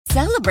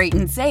Celebrate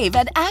and save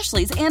at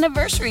Ashley's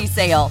Anniversary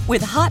Sale.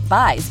 With Hot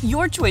Buys,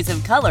 your choice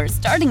of colors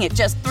starting at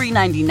just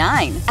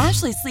 $3.99.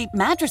 Ashley Sleep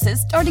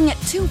mattresses starting at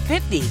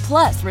 $2.50.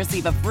 Plus,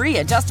 receive a free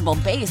adjustable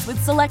base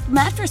with select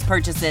mattress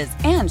purchases.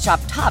 And shop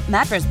top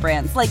mattress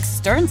brands like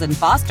Stearns &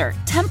 Foster,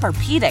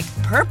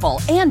 Tempur-Pedic,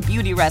 Purple, and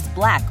Beautyrest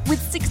Black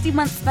with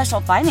 60-month special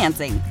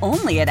financing.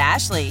 Only at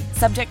Ashley.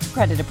 Subject to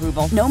credit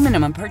approval. No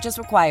minimum purchase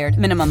required.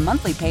 Minimum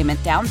monthly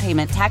payment, down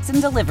payment, tax, and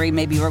delivery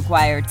may be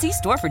required. See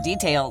store for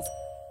details.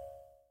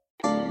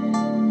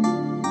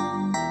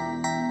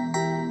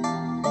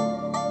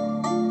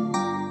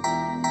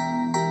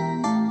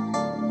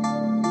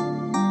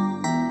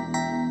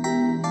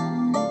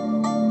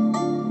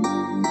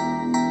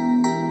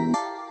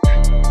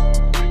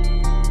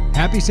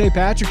 Happy St.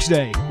 Patrick's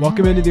Day.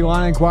 Welcome into the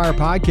Illini Inquirer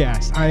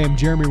podcast. I am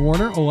Jeremy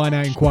Warner,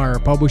 Illini Inquirer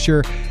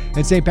publisher.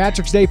 And St.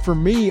 Patrick's Day for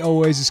me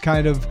always is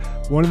kind of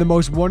one of the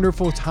most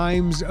wonderful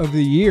times of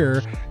the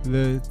year.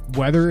 The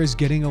weather is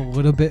getting a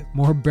little bit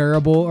more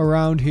bearable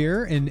around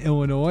here in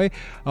Illinois,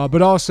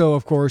 but also,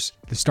 of course,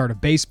 the start of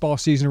baseball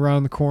season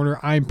around the corner.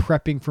 I'm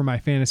prepping for my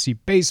fantasy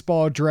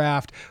baseball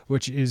draft,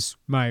 which is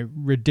my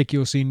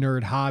ridiculously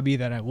nerd hobby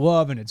that I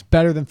love, and it's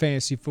better than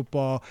fantasy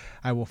football.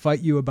 I will fight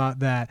you about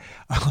that,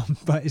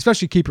 but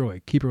especially Keeper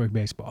League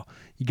baseball.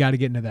 You got to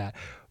get into that.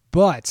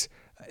 But,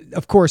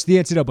 of course, the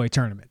NCAA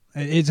tournament.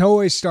 It's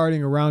always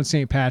starting around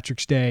St.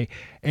 Patrick's Day,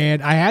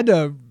 and I had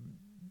to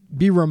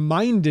be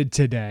reminded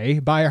today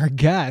by our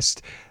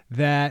guest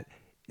that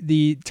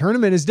the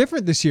tournament is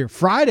different this year.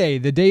 Friday,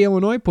 the day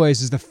Illinois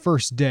plays, is the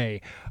first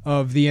day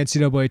of the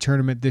NCAA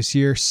tournament this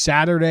year.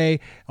 Saturday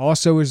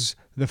also is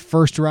the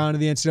first round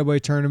of the NCAA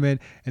tournament,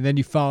 and then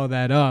you follow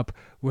that up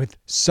with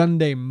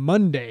Sunday,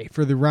 Monday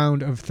for the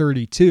round of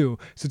 32.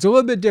 So it's a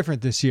little bit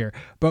different this year,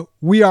 but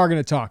we are going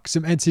to talk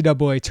some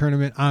NCAA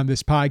tournament on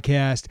this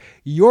podcast.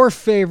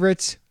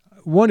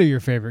 One of your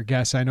favorite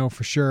guests, I know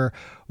for sure,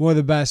 one of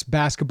the best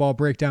basketball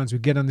breakdowns we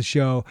get on the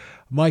show,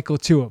 Michael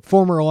Tulip,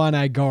 former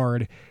Illini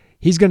guard.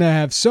 He's going to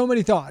have so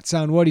many thoughts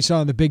on what he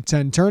saw in the Big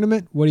Ten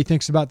tournament, what he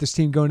thinks about this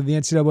team going to the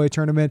NCAA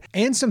tournament,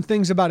 and some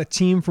things about a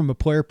team from a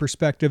player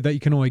perspective that you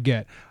can only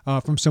get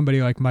from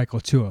somebody like Michael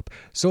Tulip.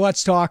 So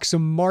let's talk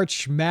some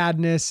March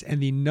Madness and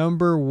the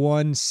number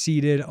one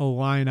seeded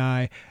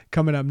Illini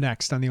coming up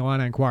next on the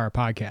Illini Inquirer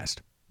podcast.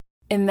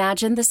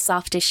 Imagine the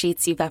softest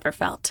sheets you've ever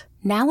felt.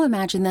 Now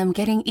imagine them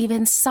getting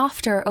even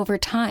softer over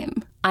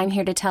time. I'm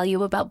here to tell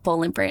you about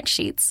Boll & Branch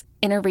sheets.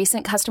 In a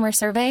recent customer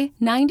survey,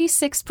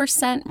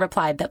 96%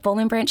 replied that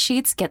Boll & Branch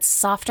sheets get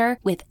softer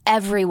with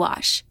every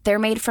wash. They're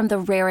made from the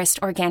rarest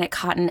organic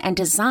cotton and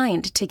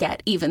designed to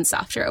get even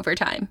softer over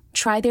time.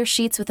 Try their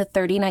sheets with a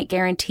 30-night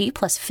guarantee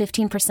plus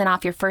 15%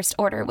 off your first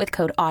order with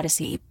code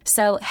Odyssey.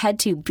 So head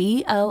to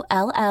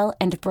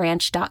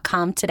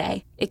BOLLandbranch.com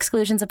today.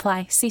 Exclusions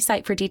apply. See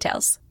site for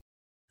details.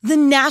 The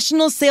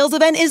national sales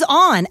event is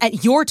on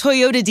at your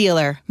Toyota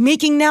dealer,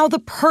 making now the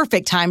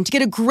perfect time to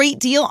get a great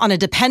deal on a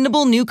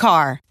dependable new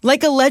car.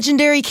 Like a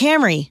legendary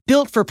Camry,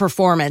 built for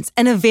performance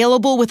and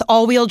available with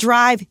all-wheel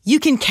drive, you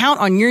can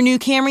count on your new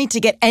Camry to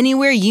get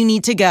anywhere you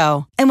need to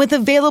go. And with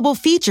available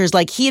features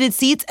like heated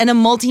seats and a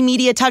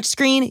multimedia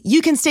touchscreen,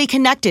 you can stay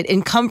connected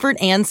in comfort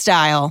and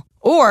style.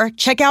 Or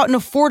check out an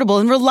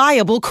affordable and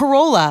reliable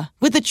Corolla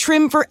with a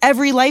trim for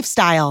every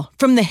lifestyle,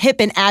 from the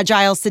hip and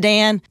agile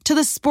sedan to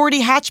the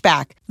sporty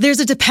hatchback. There's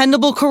a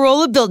dependable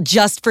Corolla built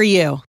just for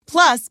you.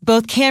 Plus,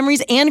 both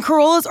Camrys and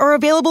Corollas are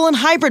available in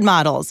hybrid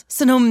models,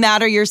 so no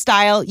matter your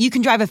style, you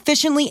can drive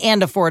efficiently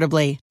and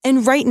affordably.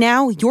 And right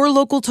now, your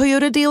local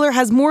Toyota dealer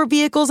has more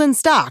vehicles in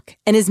stock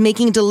and is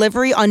making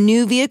delivery on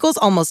new vehicles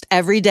almost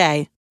every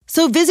day.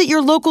 So visit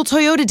your local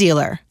Toyota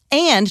dealer.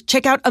 And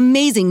check out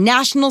amazing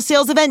national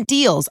sales event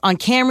deals on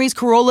Camrys,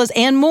 Corollas,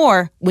 and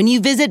more when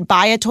you visit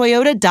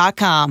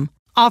buyatoyota.com.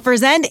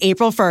 Offers end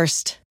April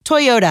 1st.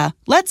 Toyota,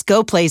 let's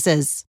go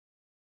places.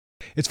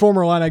 It's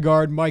former Illini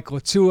guard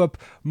Michael Tulip.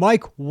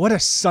 Mike, what a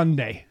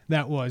Sunday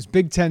that was.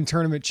 Big Ten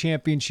Tournament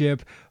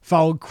Championship,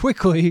 followed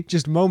quickly,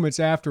 just moments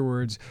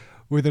afterwards,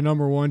 with a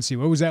number one seed.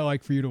 What was that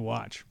like for you to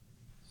watch?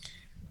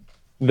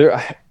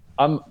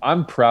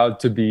 I'm proud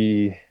to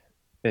be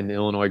an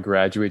Illinois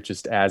graduate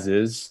just as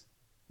is.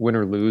 Win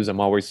or lose,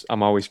 I'm always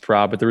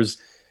proud. But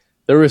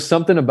there was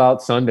something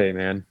about Sunday,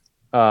 man,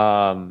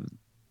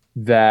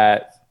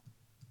 that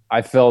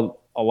I felt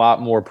a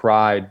lot more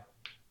pride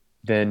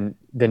than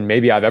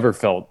maybe I've ever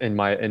felt in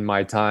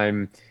my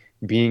time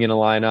being an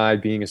Illini,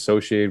 being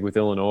associated with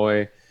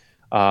Illinois.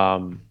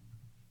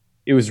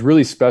 It was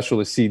really special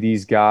to see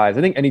these guys.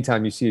 I think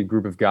anytime you see a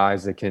group of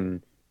guys that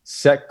can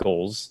set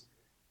goals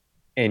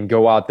and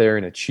go out there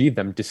and achieve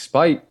them,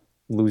 despite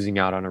losing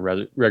out on a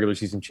regular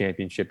season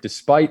championship,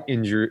 despite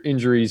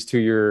injuries to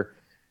your,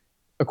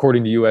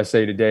 according to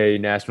USA Today,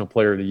 National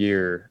Player of the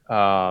Year,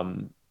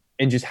 and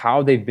just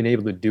how they've been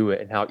able to do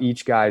it and how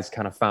each guy's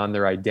kind of found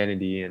their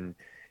identity and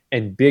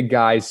big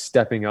guys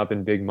stepping up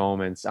in big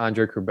moments.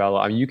 Andre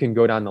Curbelo, I mean, you can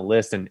go down the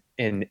list and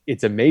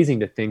it's amazing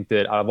to think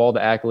that out of all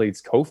the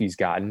accolades Kofi's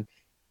gotten,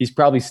 he's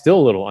probably still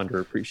a little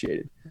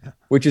underappreciated,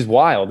 which is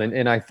wild.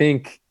 And I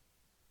think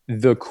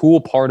the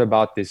cool part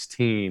about this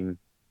team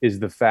is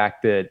the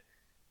fact that,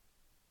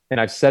 and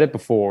I've said it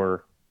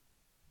before,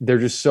 they're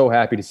just so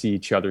happy to see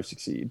each other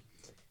succeed.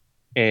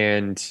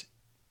 And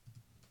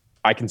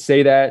I can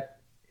say that,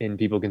 and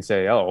people can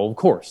say, oh, of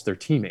course, they're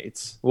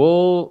teammates.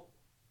 Well,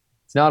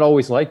 it's not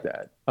always like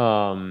that.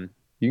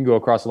 You can go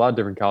across a lot of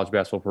different college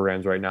basketball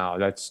programs right now.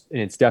 And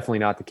it's definitely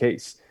not the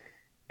case.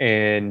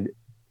 And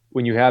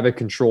when you have a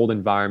controlled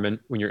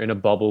environment, when you're in a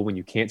bubble, when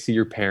you can't see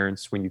your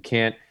parents, when you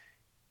can't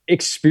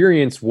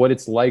experience what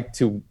it's like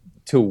to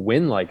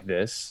win like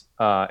this,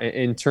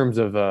 in terms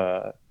of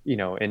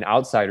an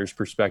outsider's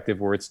perspective,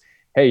 where it's,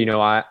 hey,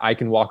 I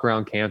can walk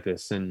around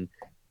campus and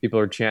people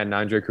are chanting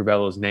Andre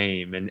Curbello's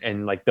name,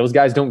 and like those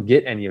guys don't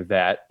get any of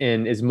that.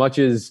 And as much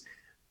as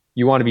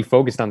you want to be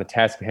focused on the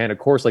task at hand, of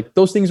course, like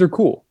those things are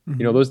cool.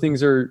 Mm-hmm. Those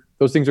things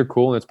are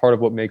cool, and it's part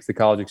of what makes the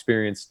college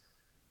experience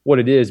what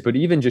it is. But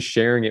even just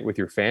sharing it with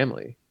your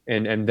family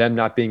and them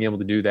not being able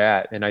to do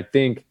that. And I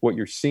think what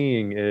you're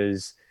seeing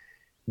is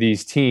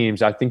these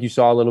teams, I think you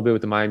saw a little bit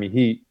with the Miami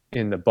Heat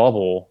in the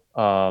bubble,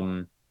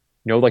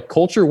 like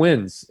culture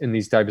wins in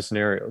these type of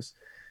scenarios.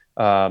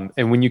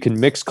 And when you can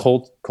mix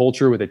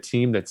culture with a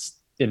team that's,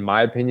 in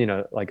my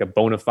opinion, like a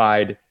bona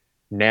fide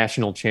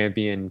national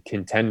champion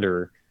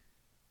contender,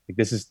 like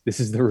this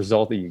is the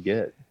result that you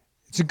get.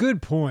 It's a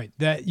good point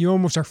that you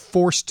almost are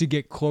forced to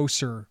get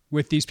closer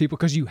with these people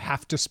because you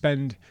have to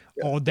spend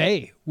all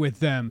day with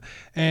them.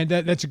 And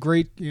that's a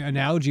great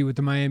analogy with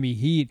the Miami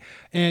Heat.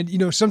 And,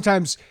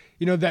 sometimes,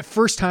 that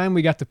first time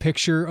we got the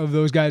picture of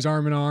those guys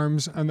arm in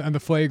arms on the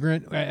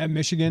flagrant at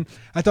Michigan,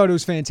 I thought it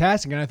was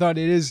fantastic. And I thought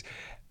it is.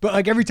 But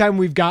like every time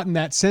we've gotten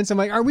that sense, I'm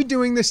like, are we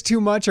doing this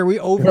too much? Are we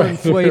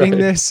overinflating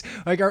this?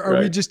 Like, are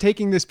we just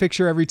taking this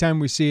picture every time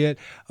we see it?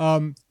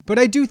 But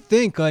I do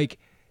think, like,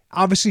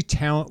 obviously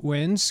talent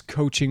wins,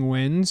 coaching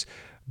wins,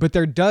 but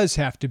there does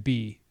have to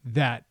be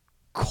that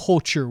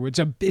culture.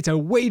 It's a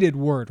weighted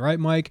word, right,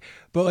 Mike?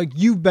 But like,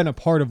 you've been a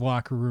part of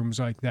locker rooms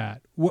like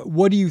that.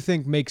 What do you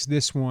think makes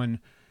this one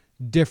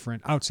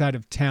different outside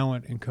of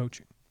talent and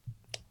coaching?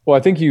 Well, I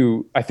think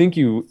you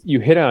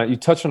hit on it. You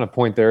touched on a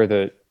point there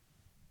that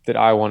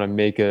I want to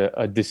make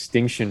a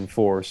distinction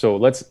for. So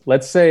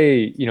let's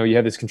say, you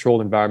have this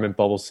controlled environment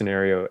bubble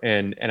scenario.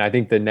 And I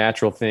think the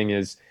natural thing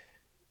is,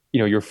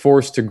 you're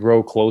forced to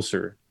grow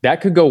closer. That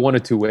could go one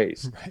of two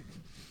ways. Right.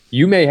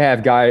 You may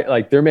have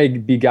there may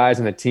be guys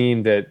on the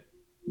team that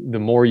the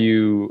more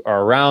you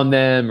are around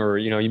them, or,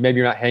 maybe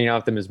you're not hanging out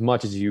with them as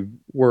much as you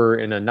were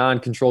in a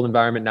non-controlled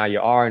environment. Now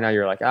you are, now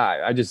you're like,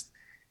 I just,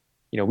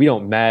 we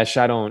don't mesh.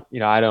 I don't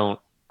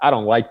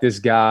like this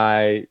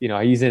guy,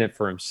 he's in it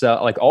for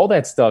himself. Like all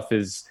that stuff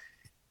is,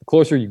 the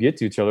closer you get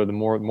to each other, the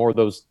more of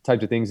those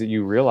types of things that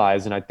you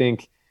realize. And I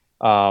think,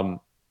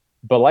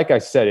 but like I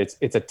said,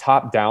 it's a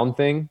top down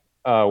thing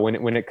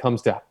when it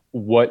comes to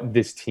what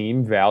this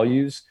team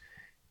values.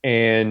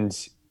 And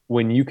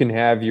when you can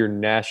have your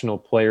National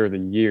Player of the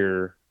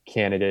Year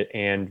candidate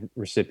and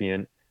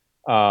recipient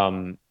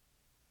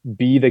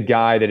be the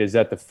guy that is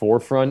at the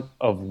forefront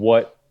of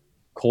what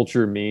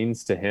culture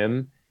means to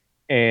him.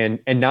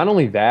 And not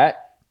only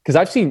that, because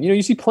I've seen,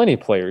 you see plenty of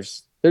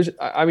players. There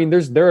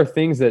are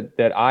things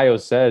that Io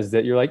says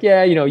that you're like,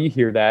 yeah, you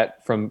hear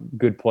that from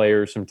good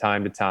players from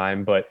time to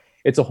time, but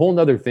it's a whole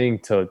nother thing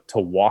to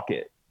walk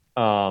it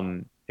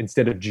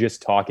instead of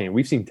just talking.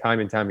 We've seen time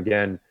and time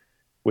again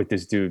with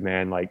this dude,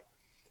 man. Like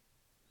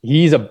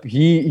he's about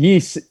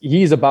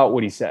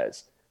what he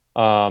says,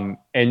 and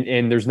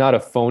there's not a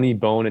phony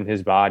bone in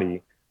his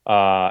body.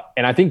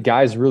 And I think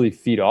guys really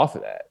feed off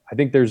of that. I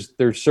think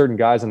there's certain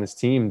guys on this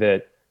team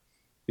that,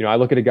 I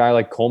look at a guy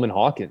like Coleman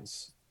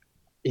Hawkins.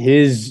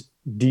 His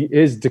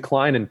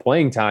decline in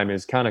playing time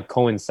has kind of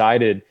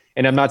coincided.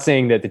 And I'm not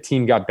saying that the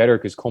team got better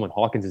because Coleman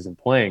Hawkins isn't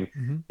playing,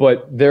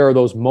 but there are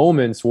those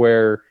moments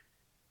where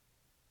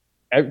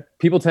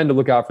people tend to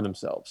look out for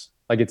themselves.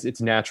 Like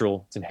it's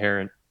natural, it's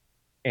inherent.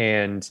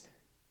 And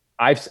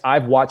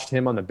I've watched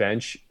him on the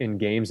bench in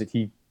games that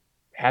he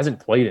hasn't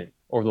played in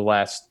over the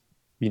last,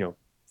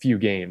 few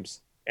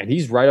games. And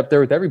he's right up there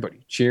with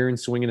everybody, cheering,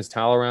 swinging his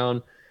towel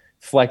around,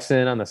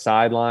 flexing on the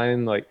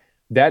sideline. Like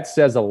that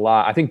says a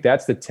lot. I think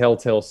that's the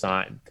telltale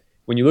sign.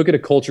 When you look at a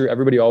culture,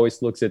 everybody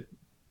always looks at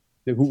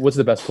what's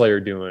the best player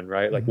doing,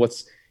 right? Like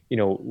what's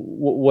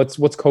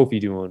Kofi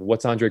doing?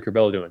 What's Andre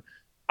Curbelo doing?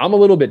 I'm a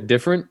little bit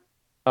different.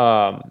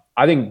 I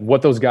think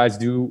what those guys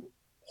do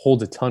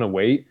holds a ton of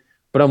weight,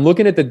 but I'm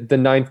looking at the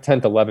 9th,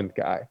 10th, 11th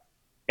guy.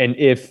 And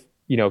if,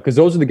 because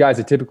those are the guys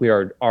that typically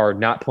are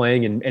not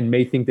playing and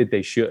may think that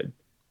they should.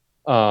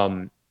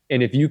 And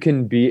if you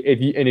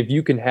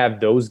can have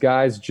those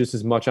guys just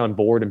as much on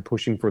board and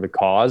pushing for the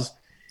cause,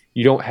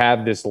 you don't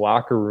have this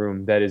locker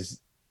room that is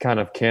kind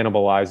of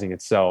cannibalizing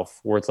itself,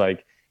 where it's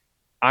like,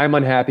 I'm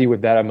unhappy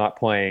with that, I'm not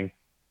playing,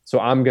 so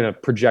I'm going to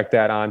project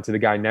that onto the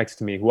guy next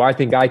to me who I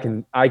think I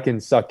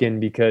can suck in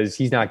because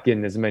he's not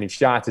getting as many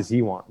shots as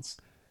he wants.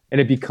 And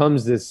it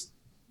becomes this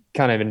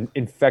kind of an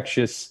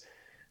infectious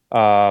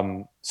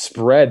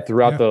spread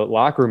throughout the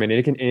locker room, and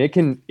it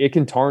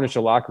can tarnish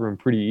a locker room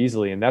pretty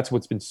easily. And that's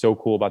what's been so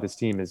cool about this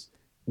team is,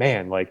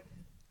 man, like,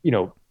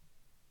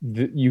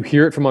 you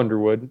hear it from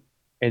Underwood,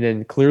 and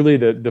then clearly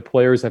the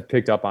players have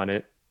picked up on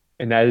it,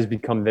 and that has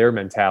become their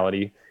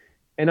mentality.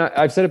 And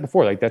I've said it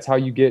before, like that's how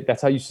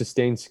you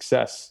sustain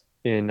success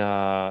in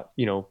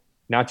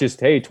not just,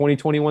 hey,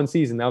 2021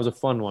 season, that was a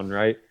fun one,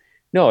 right?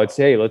 No, it's,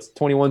 hey, let's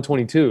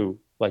 21-22.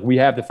 Like, we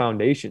have the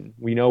foundation.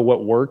 We know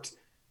what worked.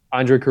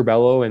 Andre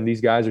Curbelo and these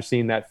guys are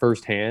seeing that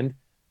firsthand.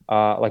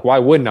 Like, why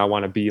wouldn't I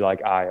want to be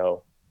like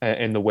Ayo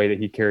and the way that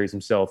he carries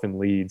himself and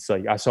leads?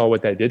 Like, I saw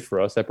what that did for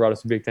us. That brought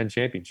us a Big Ten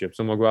championship.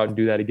 So I'm going to go out and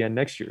do that again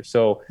next year.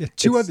 So yeah,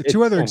 two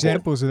other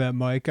examples of that,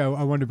 Mike, I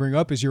wanted to bring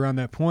up as you're on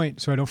that point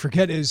so I don't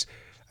forget is,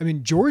 I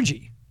mean,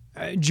 Georgie.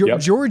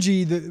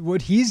 Georgie,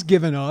 what he's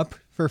given up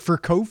for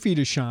Kofi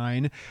to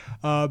shine,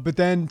 but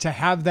then to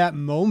have that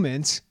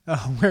moment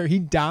where he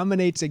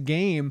dominates a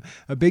game,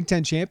 a Big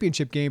Ten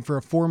championship game for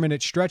a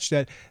 4-minute stretch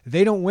that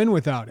they don't win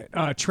without it.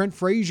 Trent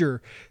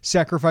Frazier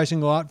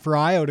sacrificing a lot for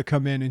Ayo to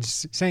come in and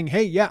saying,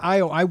 hey, yeah,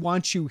 Ayo, I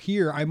want you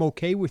here. I'm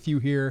okay with you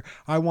here.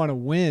 I want to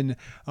win.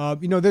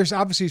 There's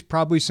obviously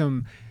probably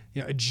some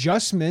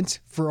adjustment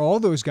for all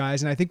those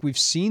guys. And I think we've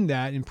seen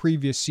that in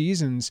previous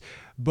seasons,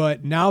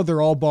 but now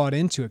they're all bought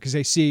into it because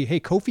they see,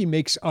 hey, Kofi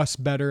makes us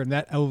better and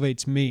that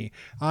elevates me.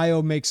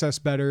 Ayo makes us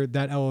better.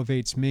 That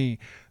elevates me.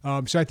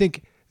 So I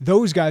think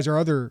those guys are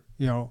other,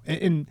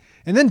 and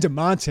then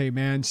DeMonte,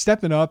 man,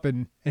 stepping up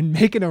and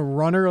making a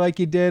runner like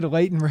he did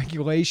late in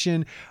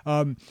regulation.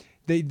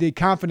 The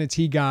confidence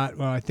he got,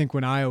 I think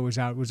when Ayo was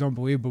out, was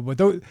unbelievable.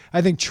 But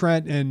I think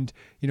Trent and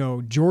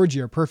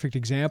Georgie are perfect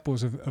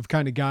examples of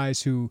kind of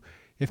guys who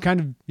have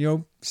kind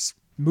of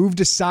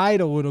moved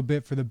aside a little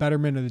bit for the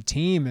betterment of the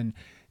team,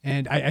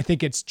 and I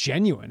think it's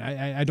genuine.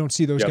 I don't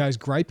see those guys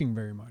griping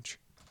very much.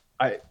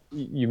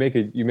 You make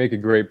a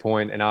great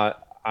point, and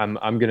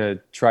I'm gonna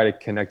try to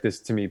connect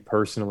this to me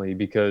personally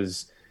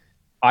because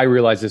I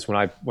realized this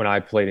when I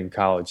played in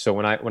college. So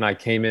when I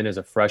came in as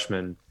a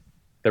freshman,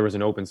 there was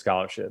an open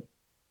scholarship.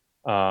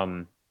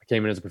 I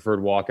came in as a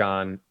preferred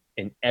walk-on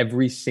in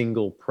every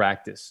single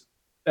practice.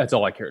 That's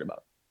all I cared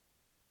about.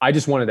 I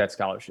just wanted that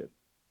scholarship.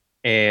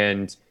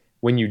 And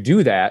when you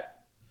do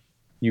that,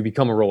 you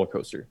become a roller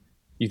coaster.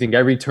 You think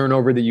every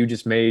turnover that you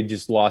just made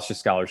just lost your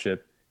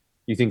scholarship.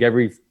 You think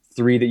every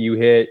three that you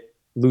hit,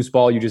 loose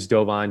ball you just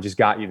dove on, just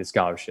got you the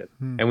scholarship.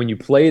 And when you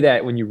play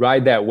that, when you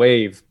ride that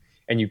wave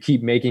and you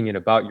keep making it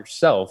about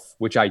yourself,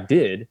 which I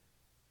did,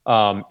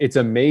 it's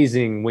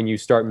amazing when you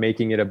start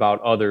making it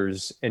about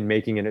others and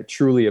making it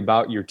truly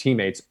about your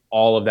teammates,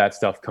 all of that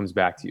stuff comes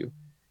back to you.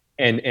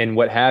 And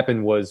what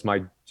happened was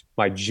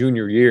my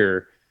junior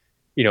year,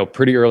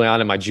 pretty early on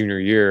in my junior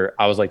year,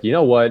 I was like, you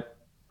know what,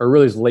 or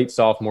really his late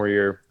sophomore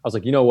year, I was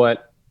like, you know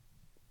what,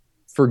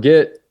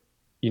 forget,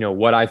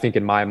 what I think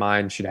in my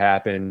mind should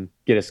happen,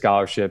 get a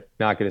scholarship,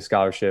 not get a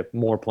scholarship,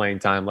 more playing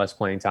time, less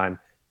playing time.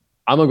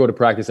 I'm going to go to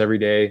practice every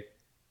day.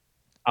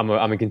 I'm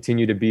going to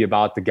continue to be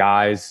about the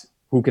guys.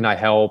 Who can I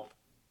help?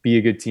 Be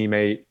a good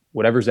teammate.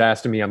 Whatever's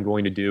asked of me, I'm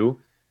going to do.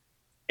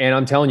 And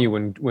I'm telling you,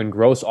 when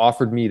Gross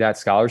offered me that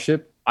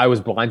scholarship, I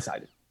was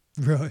blindsided.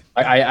 Really?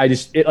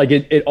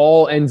 It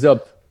all ends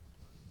up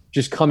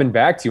just coming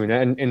back to you.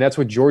 And that's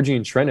what Georgie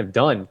and Trent have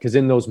done. Because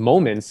in those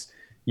moments,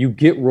 you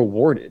get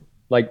rewarded.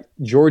 Like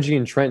Georgie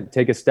and Trent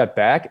take a step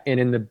back. And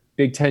in the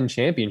Big Ten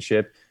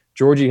championship,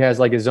 Georgie has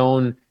like his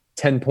own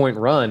 10-point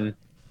run.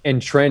 And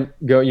Trent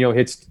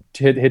hits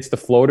the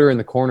floater in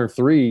the corner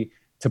three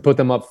to put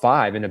them up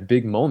 5 in a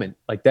big moment.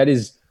 Like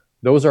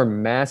those are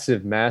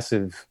massive,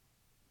 massive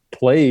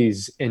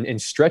plays and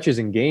stretches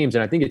in games.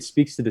 And I think it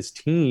speaks to this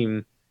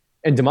team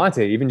and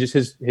DeMonte, even just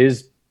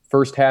his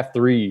first half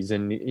threes.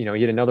 And, he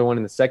had another one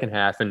in the second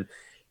half. And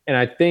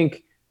I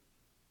think,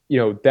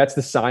 that's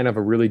the sign of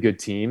a really good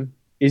team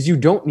is you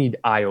don't need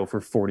Ayo for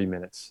 40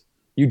 minutes.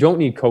 You don't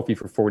need Kofi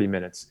for 40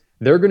 minutes.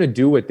 They're going to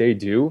do what they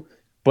do.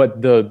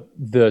 But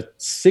the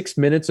 6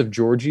 minutes of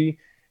Georgie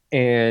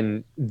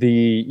and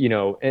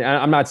and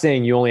I'm not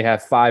saying you only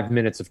have 5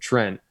 minutes of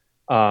Trent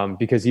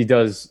because he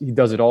does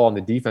it all on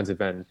the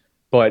defensive end,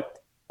 but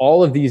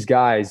all of these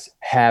guys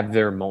have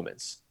their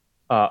moments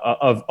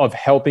of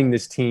helping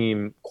this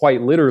team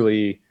quite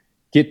literally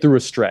get through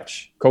a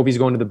stretch. Kofi's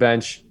going to the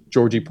bench,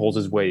 Georgie pulls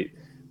his weight.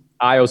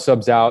 Ayo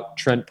subs out,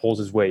 Trent pulls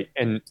his weight.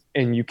 And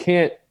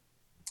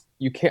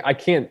I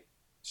can't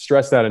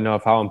stress that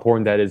enough, how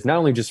important that is, not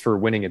only just for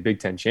winning a Big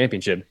Ten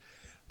championship,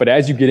 but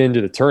as you get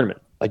into the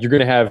tournament. Like you're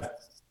going to have,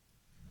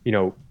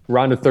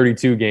 round of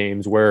 32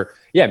 games where,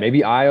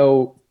 maybe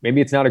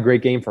it's not a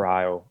great game for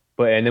Ayo,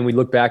 and then we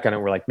look back on it,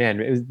 we're like,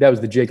 man, that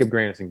was the Jacob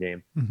Grandison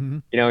game. Mm-hmm.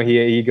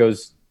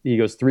 He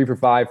goes 3 for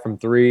 5 from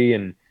 3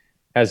 and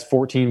has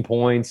 14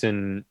 points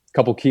and a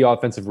couple key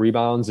offensive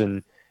rebounds.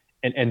 And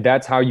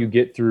that's how you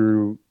get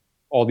through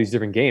all these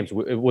different games.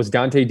 Was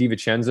Dante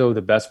DiVincenzo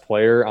the best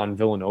player on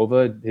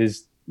Villanova?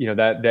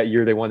 That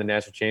year they won the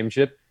national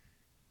championship?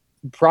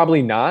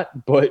 Probably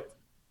not, but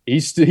he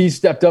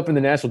stepped up in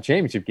the national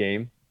championship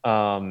game.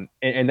 And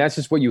that's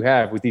just what you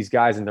have with these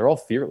guys, and they're all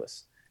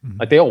fearless. Mm-hmm.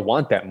 Like they all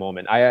want that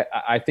moment.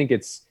 I think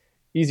it's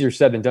easier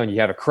said than done. You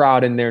have a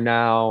crowd in there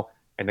now,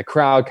 and the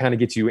crowd kind of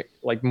gets you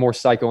like more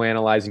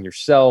psychoanalyzing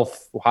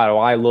yourself. How do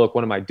I look?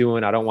 What am I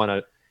doing? I don't want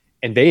to.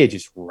 And they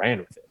just ran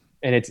with it.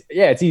 And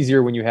it's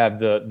easier when you have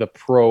the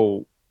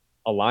pro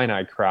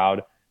Illini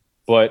crowd,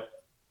 but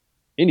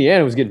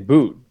Indiana was getting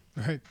booed.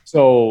 Right.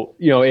 So,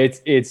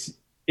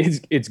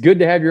 it's good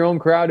to have your own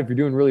crowd if you're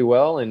doing really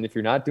well. And if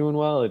you're not doing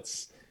well,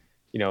 it's,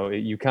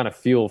 you kind of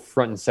feel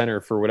front and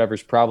center for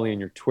whatever's probably in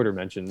your Twitter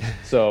mentions.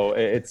 So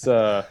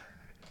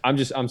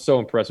I'm so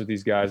impressed with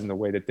these guys and the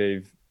way that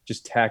they've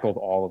just tackled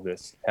all of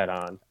this head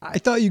on. I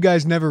thought you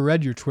guys never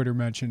read your Twitter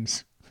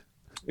mentions.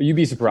 You'd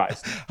be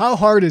surprised. How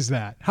hard is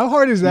that? How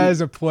hard is that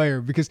as a player?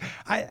 Because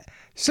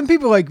some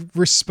people like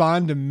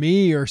respond to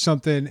me or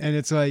something, and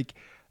it's like,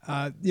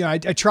 I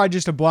try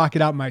just to block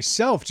it out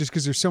myself just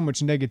because there's so much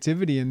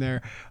negativity in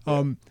there.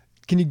 Can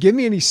you give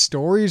me any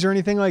stories or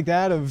anything like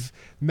that of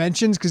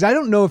mentions? Because I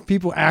don't know if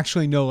people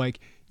actually know, like,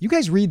 you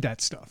guys read that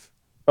stuff.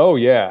 Oh,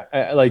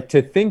 yeah. Like,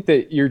 to think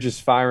that you're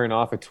just firing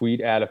off a tweet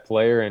at a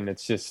player and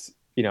it's just,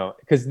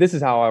 because this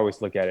is how I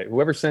always look at it.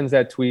 Whoever sends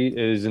that tweet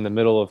is in the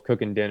middle of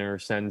cooking dinner,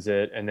 sends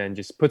it, and then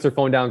just puts their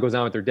phone down, goes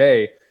on with their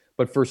day.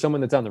 But for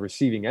someone that's on the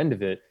receiving end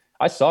of it,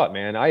 I saw it,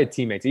 man. I had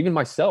teammates, even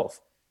myself.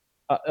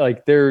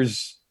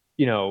 There's,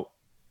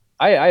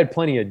 I had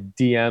plenty of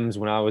DMs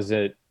when I was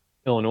at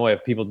Illinois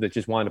of people that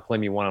just wanted to play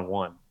me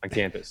one-on-one on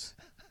campus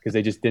because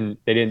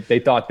they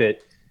thought that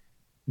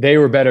they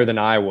were better than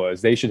I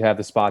was. They should have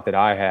the spot that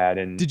I had.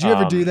 And did you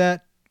ever do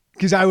that?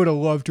 Because I would have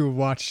loved to have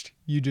watched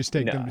you just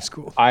take them to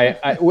school.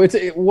 What's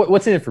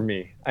in it for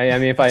me? I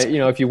mean,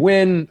 if you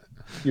win,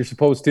 you're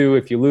supposed to.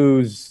 If you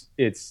lose,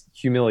 it's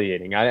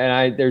humiliating.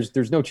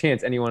 There's no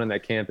chance anyone on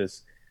that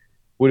campus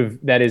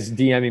that is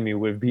DMing me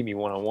would have beat me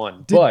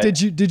one-on-one.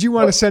 Did you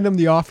want to send them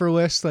the offer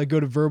list? Like go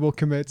to verbal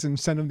commits and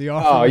send them the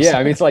offer list? Oh yeah.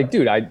 I mean, it's like,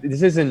 dude,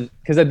 this isn't,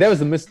 because that was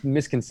the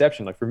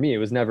misconception. Like for me, it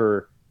was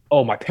never,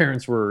 oh, my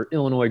parents were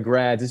Illinois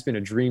grads. It's been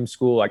a dream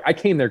school. Like I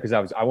came there because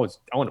I want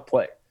to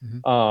play.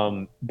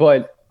 Mm-hmm.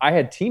 But I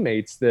had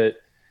teammates that,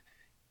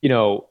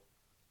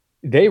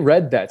 they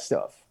read that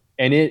stuff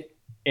and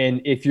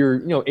if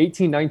you're,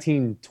 18,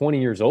 19, 20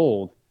 years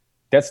old,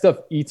 that stuff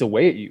eats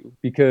away at you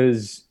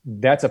because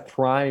that's a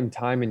prime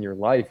time in your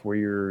life where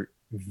you're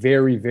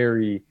very,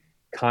 very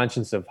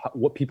conscious of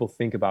what people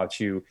think about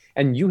you.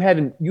 And you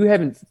haven't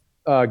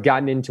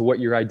gotten into what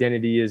your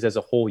identity is as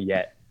a whole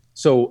yet.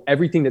 So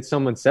everything that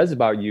someone says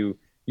about you,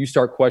 you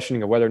start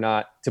questioning whether or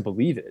not to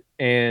believe it.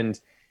 And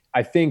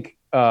I think,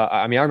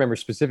 I remember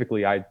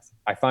specifically, I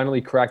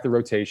finally cracked the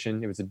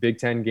rotation. It was a Big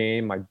Ten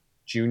game, my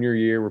junior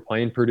year. We're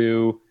playing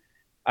Purdue.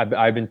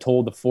 I've been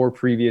told the 4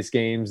 previous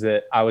games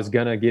that I was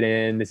going to get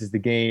in. This is the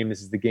game.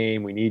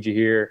 We need you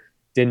here.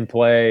 Didn't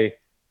play.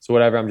 So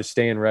whatever, I'm just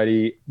staying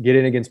ready. Get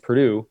in against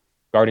Purdue,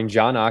 guarding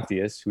John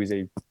Octius, who is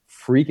a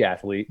freak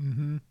athlete.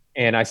 Mm-hmm.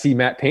 And I see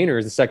Matt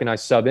Painter, the second I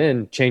sub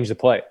in, change the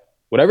play.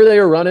 Whatever they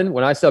were running,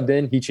 when I subbed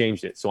in, he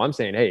changed it. So I'm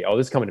saying, hey,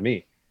 this is coming to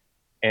me.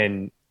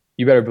 And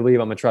you better believe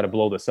I'm going to try to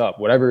blow this up,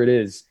 whatever it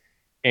is.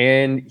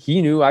 And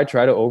he knew I'd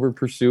try to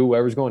over-pursue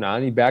whatever's going on.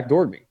 And he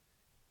backdoored me.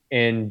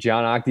 And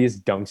John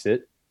Octius dunks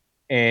it.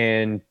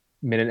 And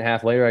a minute and a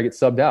half later, I get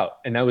subbed out.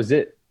 And that was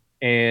it.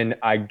 And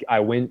I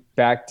went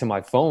back to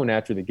my phone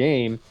after the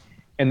game.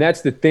 And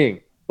that's the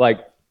thing.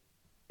 And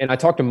I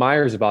talked to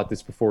Myers about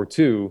this before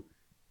too.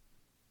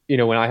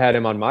 When I had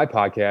him on my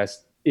podcast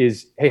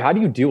is, hey, how do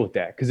you deal with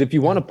that? Because if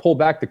you want to pull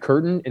back the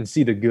curtain and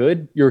see the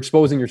good, you're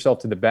exposing yourself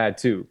to the bad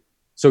too.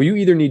 So you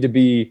either need to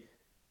be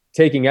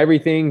taking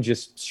everything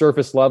just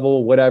surface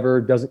level,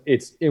 whatever,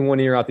 it's in one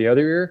ear out the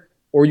other ear,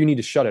 or you need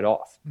to shut it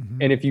off.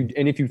 Mm-hmm.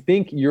 And if you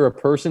think you're a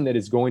person that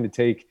is going to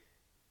take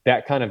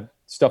that kind of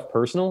stuff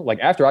personal, like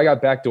after I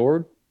got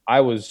backdoored,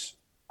 I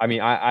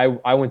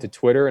went to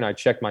Twitter and I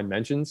checked my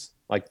mentions.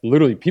 Like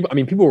literally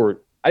people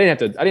were, I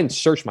didn't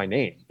search my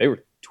name. They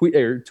were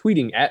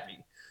tweeting at me.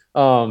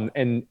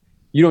 And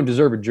you don't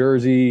deserve a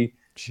jersey.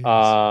 You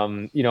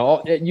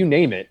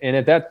name it. And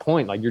at that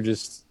point,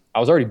 I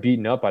was already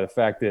beaten up by the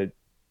fact that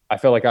I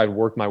felt like I'd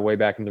worked my way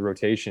back in the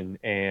rotation,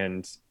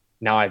 and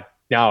now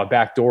a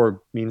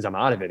backdoor means I'm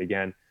out of it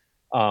again.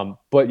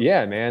 But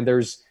yeah, man,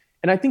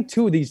 and I think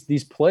too,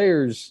 these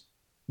players,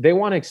 they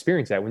want to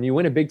experience that. When you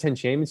win a Big Ten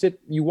championship,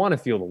 you want to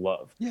feel the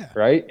love. Yeah.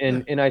 Right.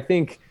 And I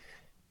think,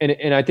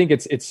 and I think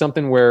it's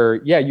something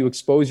where, yeah, you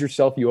expose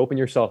yourself, you open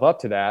yourself up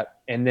to that.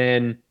 And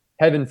then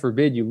heaven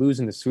forbid you lose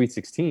in the Sweet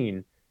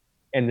 16.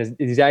 And the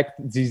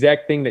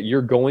exact thing that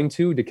you're going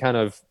to kind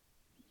of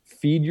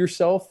feed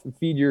yourself,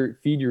 feed your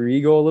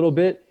ego a little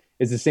bit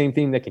is the same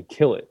thing that can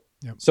kill it.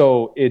 Yep.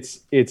 So it's,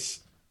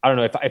 I don't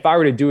know, if I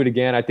were to do it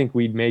again, I think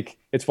we'd make,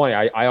 it's funny.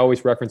 I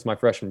always reference my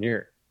freshman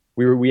year.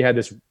 We had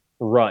this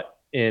rut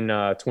in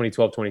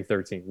 2012,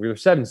 2013. We were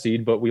 7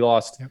 seed, but we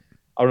lost, yep,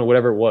 I don't know,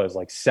 whatever it was,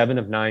 like 7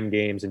 of 9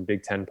 games in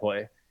Big Ten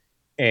play.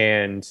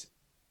 And,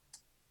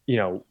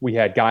 we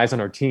had guys on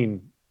our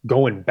team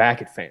going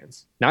back at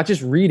fans, not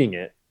just reading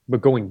it,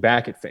 but going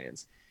back at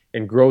fans.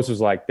 And Gross was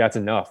like, that's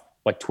enough.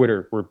 Like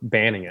Twitter, we're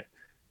banning it.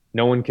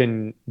 No one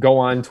can go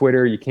on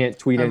Twitter. You can't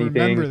tweet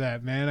anything. I remember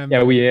that, man.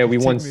 We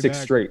won 6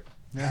 straight.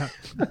 Yeah.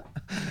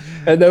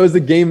 And that was the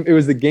game. It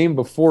was the game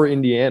before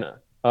Indiana.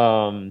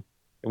 And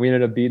we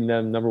ended up beating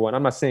them number one.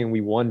 I'm not saying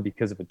we won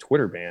because of a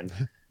Twitter ban,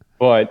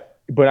 but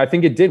I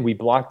think it did. We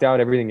blocked out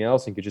everything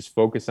else and could just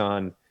focus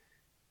on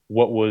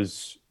what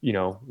was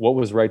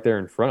right there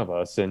in front of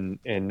us, and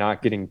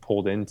not getting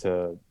pulled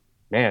into,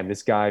 man,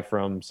 this guy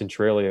from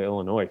Centralia,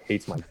 Illinois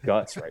hates my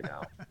guts right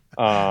now.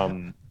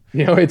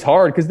 It's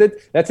hard because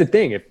that's the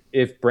thing.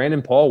 If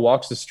Brandon Paul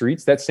walks the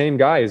streets, that same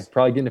guy is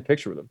probably getting a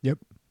picture with him. Yep.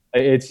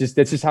 That's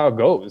just how it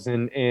goes.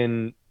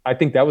 And I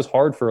think that was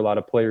hard for a lot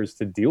of players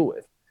to deal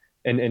with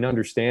and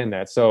understand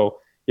that. So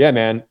yeah,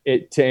 man,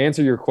 to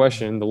answer your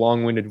question, the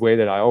long-winded way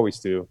that I always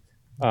do,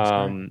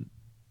 they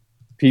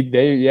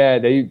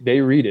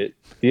read it.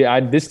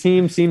 This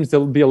team seems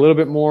to be a little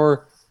bit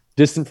more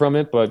distant from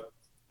it, but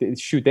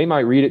shoot, they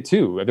might read it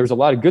too. There's a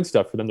lot of good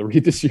stuff for them to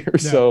read this year.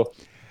 Yeah. So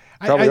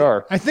probably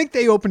are. I think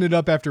they opened it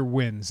up after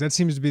wins. That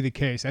seems to be the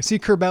case. I see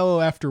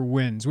Curbelo after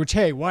wins, which,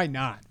 hey, why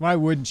not? Why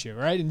wouldn't you,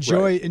 right?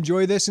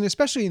 Enjoy this, and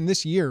especially in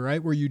this year,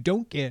 right, where you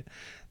don't get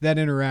that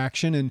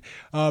interaction. And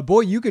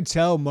boy, you could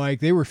tell, Mike,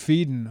 they were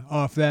feeding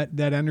off that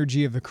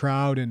energy of the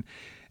crowd. And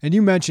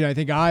you mentioned, I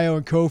think Ayo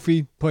and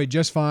Kofi played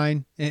just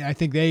fine. And I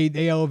think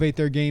they elevate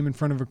their game in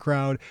front of a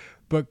crowd.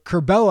 But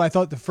Curbelo, I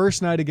thought the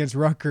first night against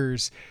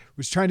Rutgers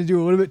was trying to do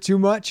a little bit too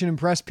much and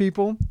impress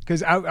people,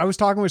 because I was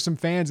talking with some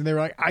fans and they were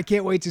like, I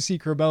can't wait to see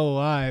Curbelo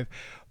live.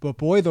 But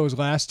boy, those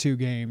last two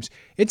games,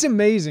 it's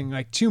amazing.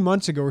 Like 2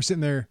 months ago, we're sitting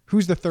there,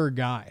 who's the third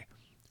guy,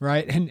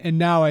 right? And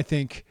now I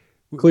think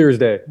clear as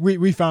day,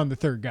 we found the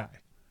third guy.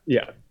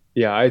 Yeah.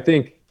 I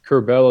think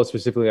Curbelo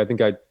specifically, I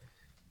think I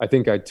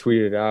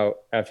tweeted out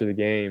after the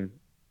game,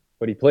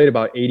 but he played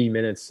about 80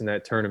 minutes in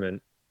that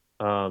tournament.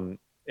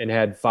 And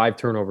had 5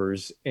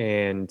 turnovers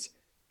and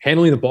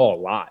handling the ball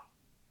a lot.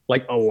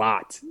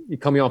 You're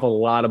coming off a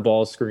lot of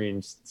ball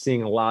screens,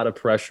 seeing a lot of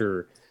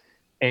pressure.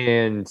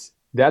 And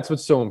that's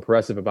what's so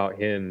impressive about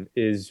him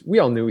is we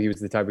all knew he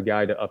was the type of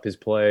guy to up his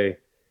play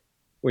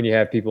when you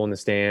have people in the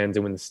stands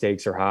and when the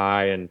stakes are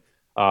high. And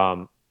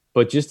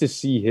but just to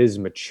see his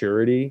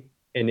maturity,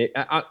 and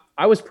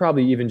I was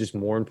probably even just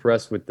more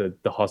impressed with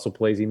the hustle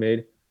plays he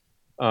made.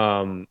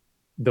 The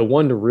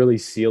one to really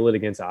seal it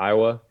against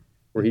Iowa,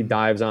 where he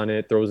dives on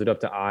it, throws it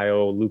up to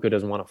Ayo. Luka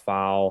doesn't want to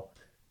foul,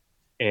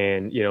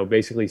 and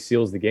basically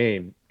seals the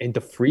game. And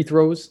the free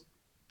throws,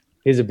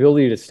 his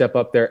ability to step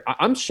up there,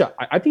 I'm shocked.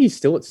 I think he's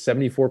still at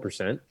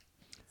 74%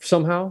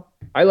 somehow.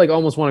 I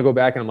almost want to go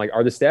back and I'm like,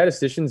 are the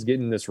statisticians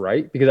getting this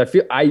right? Because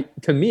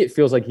to me it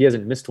feels like he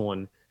hasn't missed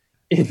one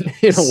in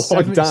a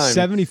long time.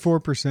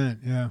 74%,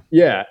 yeah.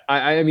 Yeah,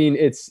 I mean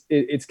it's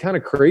kind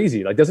of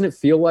crazy. Doesn't it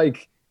feel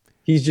like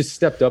he's just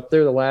stepped up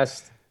there the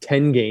last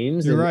 10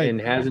 games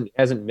and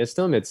hasn't missed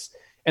them?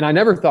 And I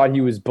never thought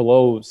he was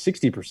below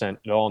 60%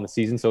 at all in the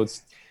season. So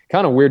it's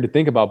kind of weird to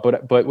think about,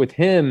 but with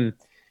him,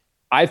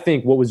 I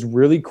think what was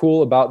really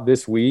cool about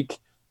this week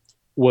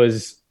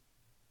was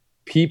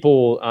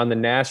people on the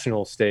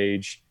national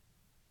stage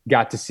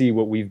got to see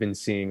what we've been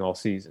seeing all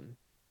season.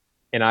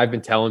 And I've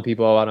been telling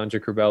people about Andre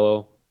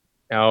Curbelo.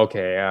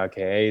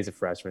 Okay, he's a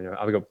freshman.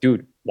 I would go,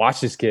 dude,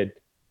 watch this kid,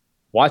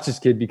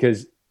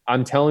 because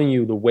I'm telling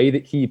you, the way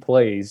that he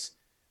plays.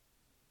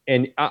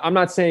 And I'm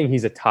not saying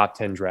he's a top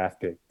 10 draft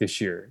pick this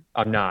year.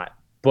 I'm not.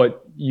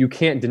 But you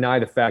can't deny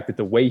the fact that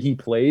the way he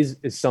plays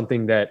is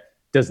something that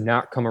does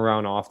not come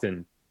around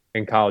often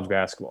in college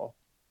basketball.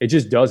 It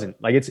just doesn't.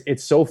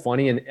 It's so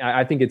funny. And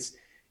I think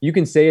you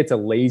can say it's a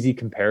lazy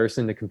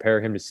comparison to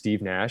compare him to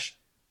Steve Nash.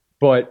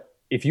 But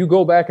if you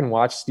go back and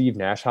watch Steve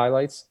Nash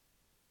highlights,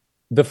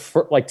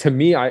 to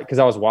me, because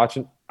I was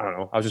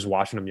just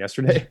watching him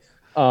yesterday.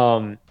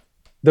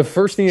 The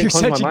first thing that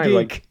comes to my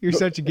mind, you're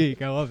such a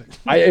geek. I love it.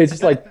 It's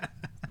just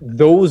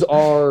those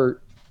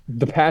are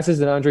the passes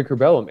that Andre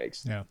Curbelo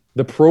makes. Yeah.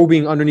 The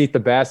probing underneath the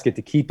basket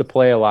to keep the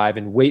play alive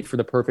and wait for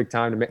the perfect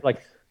time to make.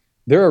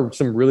 There are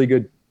some really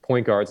good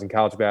point guards in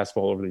college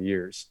basketball over the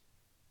years,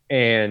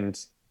 and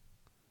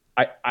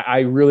I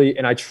really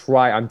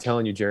try. I'm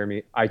telling you,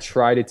 Jeremy, I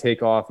try to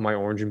take off my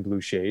orange and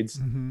blue shades.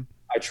 Mm-hmm.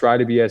 I try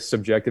to be as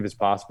subjective as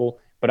possible,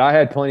 but I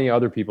had plenty of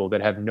other people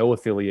that have no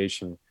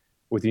affiliation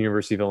with the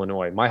University of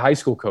Illinois. My high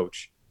school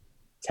coach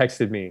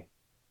texted me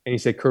and he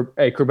said,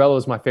 hey, Curbelo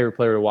is my favorite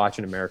player to watch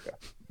in America.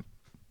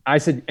 I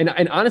said, and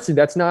honestly,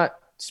 that's not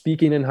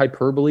speaking in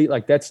hyperbole.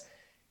 That's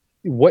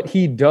what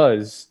he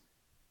does.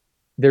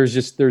 There's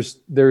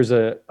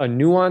a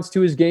nuance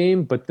to his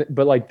game, but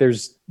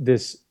there's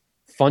this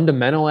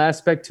fundamental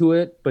aspect to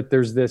it, but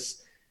there's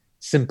this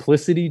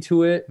simplicity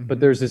to it, but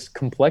there's this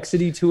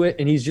complexity to it.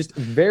 And he's just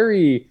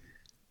very,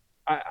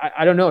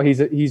 I don't know.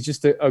 He's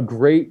just a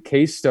great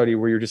case study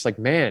where you're just like,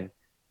 man,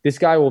 this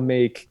guy will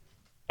make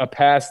a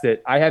pass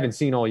that I haven't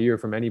seen all year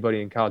from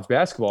anybody in college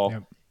basketball.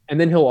 Yep. And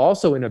then he'll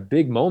also, in a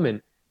big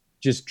moment,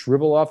 just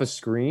dribble off a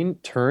screen,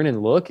 turn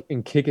and look,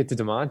 and kick it to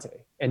DeMonte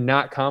and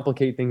not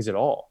complicate things at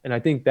all. And I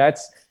think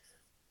that's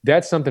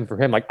something for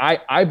him.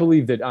 I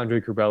believe that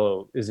Andre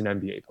Curbelo is an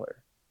NBA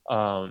player.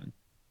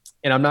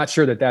 And I'm not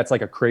sure that that's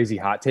a crazy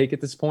hot take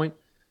at this point.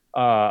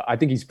 I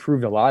think he's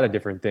proved a lot of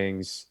different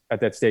things at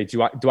that stage.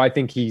 Do I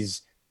think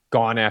he's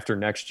gone after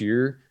next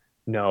year?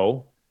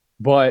 No.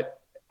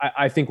 But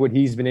I think what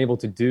he's been able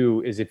to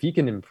do is if he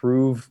can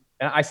improve,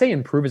 and I say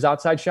improve his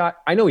outside shot,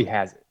 I know he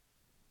has it.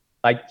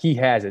 Like he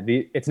has it.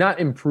 It's not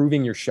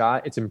improving your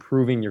shot, it's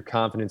improving your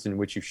confidence in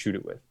which you shoot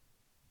it with.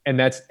 And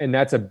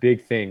that's a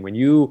big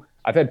thing.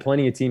 I've had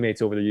plenty of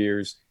teammates over the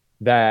years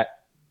that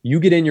you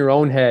get in your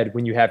own head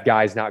when you have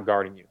guys not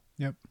guarding you.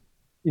 Yep.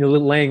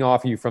 Laying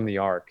off you from the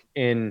arc.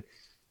 And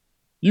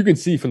you can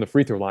see from the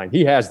free throw line,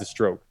 he has the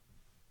stroke.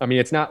 I mean,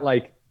 it's not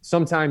like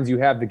sometimes you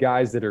have the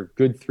guys that are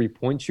good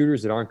 3-point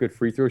shooters that aren't good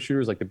free throw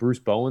shooters, like the Bruce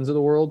Bowens of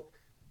the world.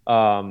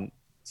 I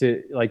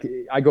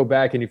go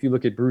back, and if you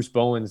look at Bruce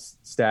Bowen's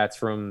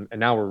stats and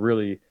now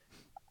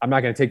I'm not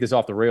going to take this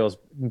off the rails,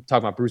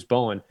 talking about Bruce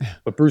Bowen,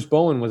 but Bruce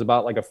Bowen was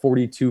about like a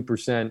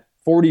 42%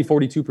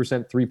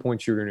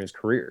 3-point shooter in his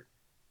career.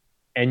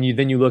 And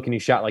then you look and he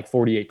shot like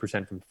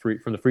 48%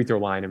 from the free throw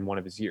line in one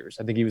of his years.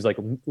 I think he was like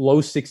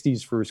low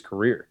 60s for his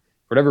career.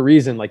 For whatever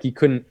reason, like he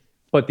couldn't,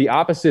 but the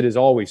opposite is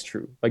always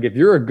true. Like if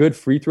you're a good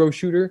free throw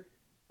shooter,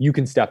 you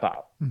can step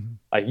out. Mm-hmm.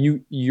 Like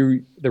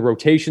the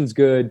rotation's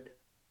good,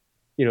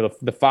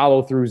 the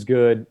follow through is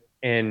good.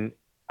 And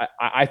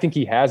I think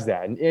he has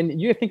that.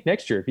 And you think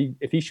next year,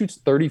 if he shoots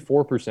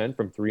 34%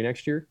 from three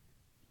next year,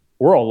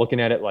 we're all looking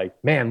at it like,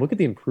 man, look at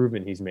the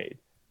improvement he's made.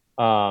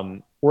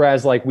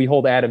 Whereas like we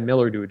hold Adam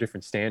Miller to a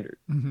different standard.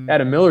 Mm-hmm.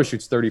 Adam Miller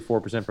shoots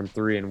 34% from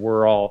three, and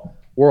we're all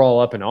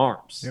up in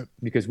arms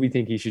because we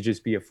think he should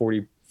just be a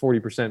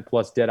 40%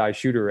 plus dead eye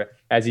shooter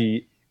as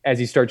he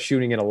starts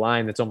shooting at a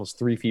line that's almost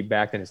 3 feet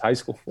back than his high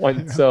school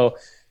one. So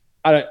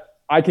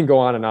I can go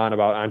on and on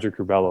about Andre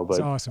Curbelo, but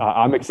awesome.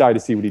 I'm excited to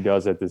see what he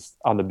does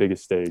on the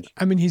biggest stage.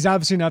 I mean, he's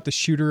obviously not the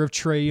shooter of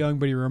Trae Young,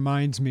 but he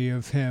reminds me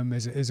of him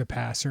as a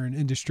passer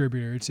and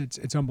distributor.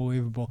 It's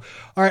unbelievable.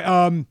 All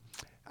right.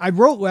 I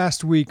wrote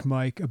last week,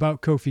 Mike,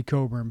 about Kofi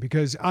Cockburn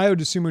because Ayo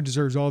Dosunmu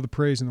deserves all the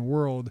praise in the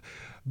world,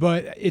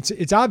 but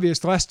it's obvious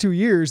the last 2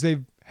 years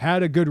they've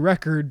had a good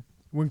record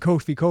when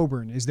Kofi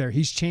Cockburn is there.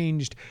 He's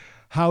changed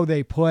how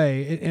they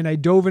play, and I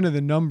dove into the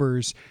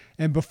numbers,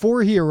 and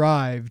before he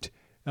arrived,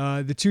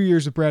 the 2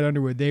 years with Brad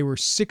Underwood, they were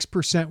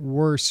 6%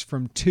 worse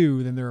from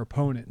two than their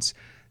opponents.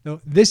 Now,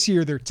 this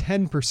year, they're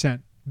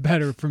 10%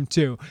 better from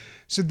two.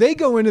 So they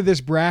go into this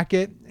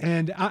bracket,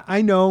 and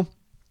I know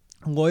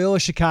Loyola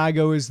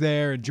Chicago is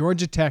there, and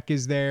Georgia Tech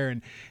is there,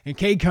 and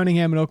Cade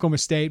Cunningham and Oklahoma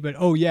State. But,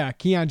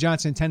 Keon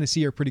Johnson and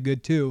Tennessee are pretty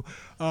good too.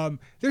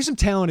 There's some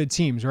talented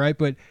teams, right?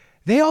 But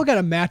they all got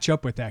to match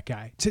up with that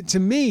guy. To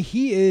me,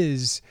 he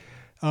is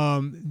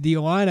the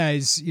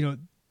Illini's,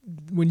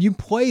 when you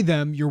play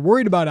them, you're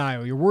worried about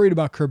Ayo, you're worried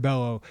about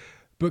Curbelo,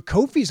 but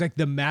Kofi's like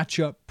the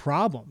matchup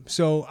problem.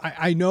 So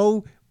I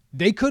know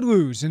they could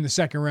lose in the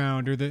second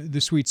round or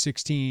the Sweet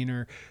 16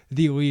 or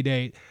the Elite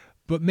Eight,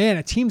 but man,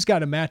 a team's got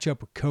to match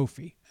up with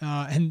Kofi,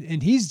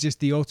 and he's just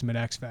the ultimate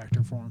X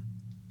factor for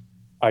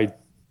him.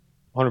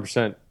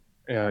 100%.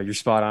 You're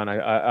spot on.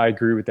 I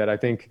agree with that. I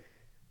think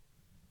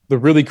the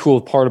really cool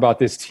part about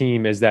this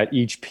team is that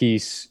each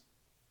piece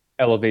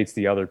elevates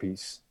the other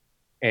piece.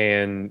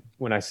 And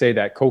when I say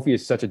that, Kofi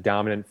is such a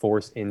dominant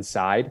force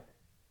inside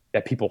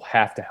that people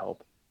have to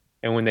help.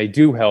 And when they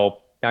do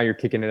help, now you're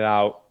kicking it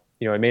out.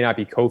 It may not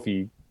be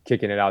Kofi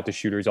kicking it out to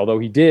shooters, although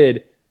he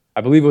did.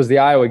 I believe it was the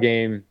Iowa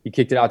game. He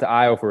kicked it out to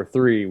Ayo for a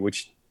three,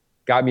 which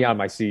got me on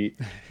my seat.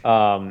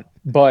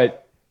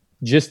 But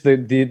just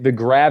the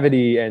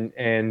gravity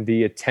and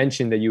the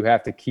attention that you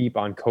have to keep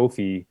on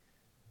Kofi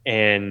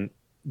and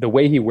the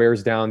way he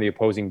wears down the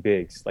opposing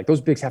bigs. Like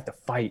those bigs have to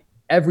fight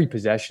every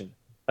possession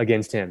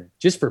against him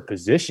just for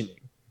positioning,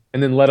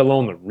 and then let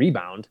alone the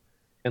rebound,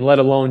 and let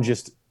alone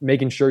just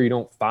making sure you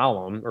don't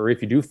foul him, or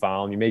if you do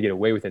foul him, you may get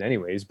away with it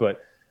anyways.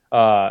 But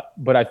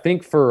I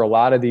think for a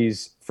lot of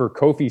these, for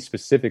Kofi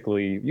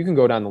specifically, you can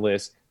go down the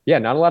list. Yeah,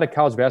 not a lot of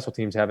college basketball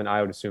teams have an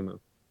Ayo Dosunmu.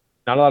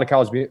 Not a lot of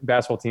college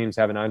basketball teams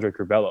have an Andre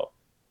Curbelo.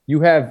 You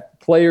have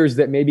players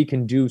that maybe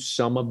can do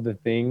some of the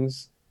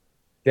things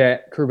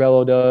that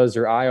Curbelo does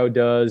or Ayo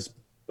does,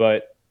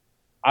 but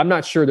I'm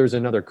not sure there's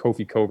another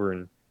Kofi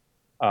Cockburn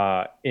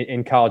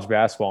in college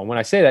basketball. And when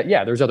I say that,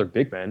 yeah, there's other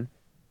big men.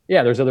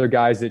 Yeah, there's other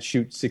guys that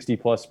shoot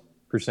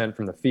 60+%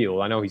 from the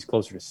field. I know he's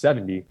closer to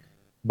 70,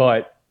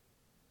 but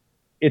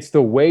it's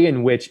the way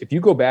in which, if you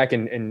go back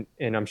and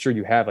I'm sure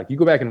you have, like you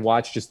go back and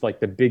watch just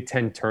like the Big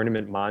Ten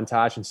tournament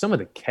montage and some of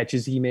the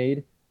catches he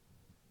made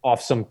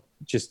off some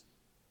just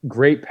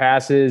great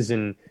passes.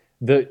 And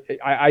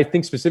I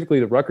think specifically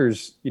the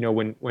Rutgers,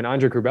 when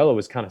Andre Curbelo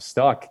was kind of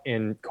stuck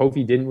and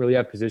Kofi didn't really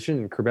have position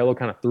and Curbelo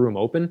kind of threw him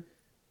open,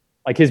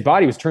 like his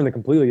body was turned the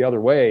completely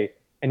other way,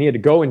 and he had to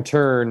go and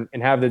turn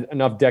and have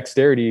enough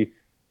dexterity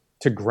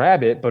to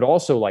grab it, but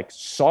also like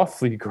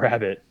softly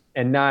grab it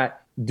and not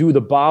do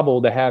the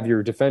bobble to have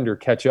your defender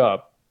catch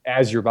up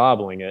as you're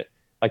bobbling it.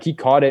 Like he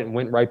caught it and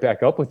went right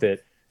back up with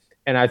it.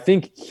 And I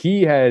think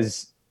he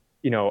has,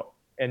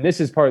 and this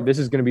is going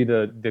to be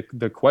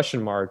the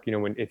question mark,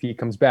 if he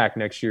comes back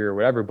next year or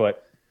whatever.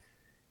 But,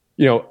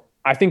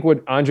 I think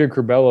what Andre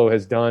Curbelo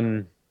has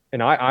done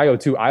and Ayo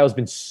too. Ayo's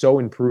been so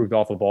improved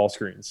off of ball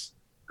screens.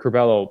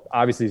 Curbelo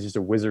obviously is just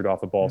a wizard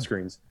off of ball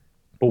screens.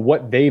 But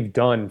what they've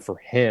done for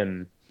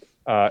him,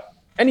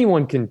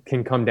 anyone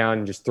can come down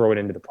and just throw it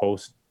into the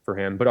post for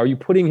him. But are you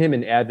putting him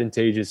in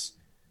advantageous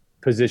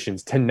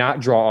positions to not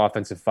draw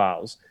offensive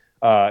fouls,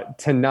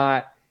 to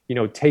not,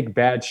 take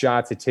bad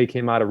shots, to take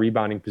him out of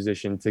rebounding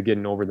position to get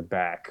an over the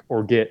back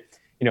or get,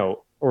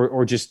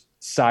 or just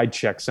side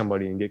check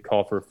somebody and get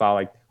called for a foul?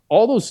 Like,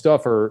 all those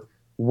stuff are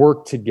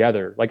work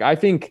together. Like, I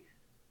think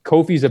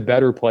Kofi's a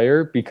better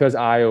player because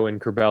Ayo and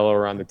Curbelo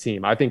are on the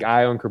team. I think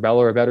Ayo and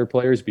Curbelo are better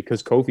players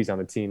because Kofi's on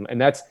the team. And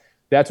that's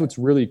what's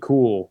really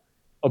cool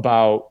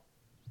about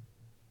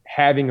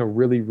having a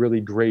really,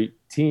 really great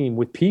team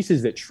with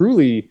pieces that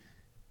truly,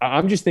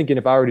 I'm just thinking,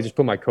 if I were to just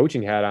put my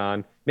coaching hat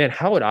on, man,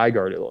 how would I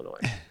guard Illinois?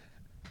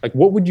 Like,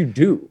 what would you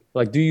do?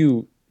 Like, do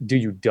you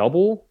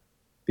double?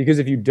 Because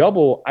if you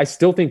double, I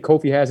still think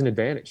Kofi has an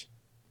advantage.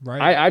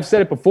 Right. I've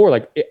said it before.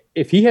 Like,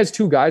 if he has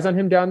two guys on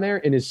him down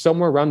there and is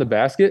somewhere around the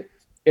basket,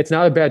 it's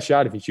not a bad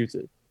shot if he shoots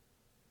it.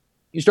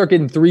 You start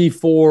getting 3,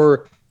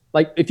 4,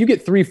 like if you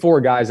get 3,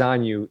 4 guys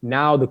on you,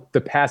 now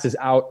the passes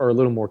out are a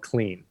little more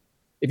clean.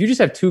 If you just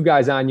have 2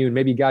 guys on you and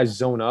maybe guys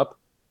zone up,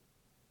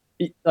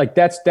 like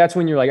that's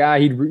when you're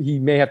like, he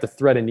may have to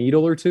thread a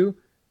needle or two.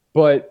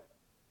 But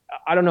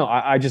I don't know.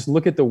 I just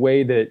look at the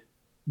way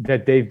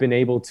that they've been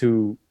able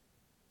to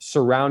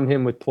surround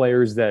him with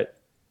players that,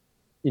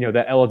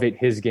 that elevate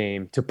his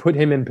game, to put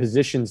him in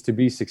positions to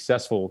be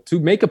successful, to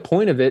make a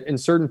point of it in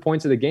certain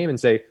points of the game and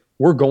say,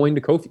 we're going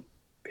to Kofi,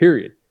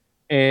 period.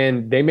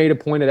 And they made a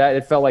point of that.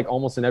 It felt like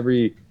almost in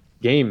every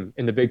game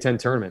in the Big Ten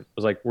tournament. It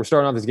was like, we're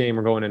starting off this game,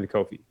 we're going into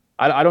Kofi.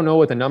 I don't know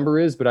what the number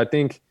is, but I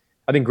think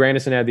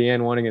Grandison had the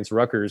and one against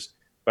Rutgers.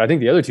 But I think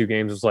the other 2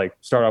 games was like,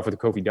 start off with a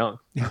Kofi dunk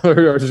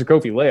or just a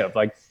Kofi layup.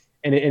 Like,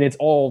 and it's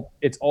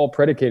all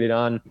predicated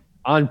on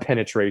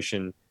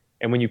penetration.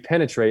 And when you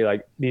penetrate,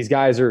 like, these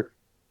guys are,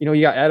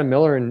 you got Adam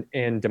Miller and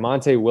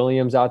DeMonte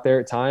Williams out there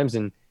at times,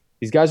 and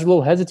these guys are a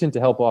little hesitant to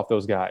help off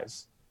those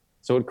guys.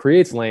 So it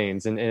creates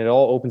lanes, and it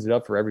all opens it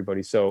up for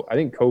everybody. So I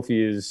think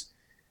Kofi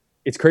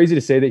it's crazy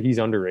to say that he's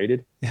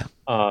underrated. Yeah.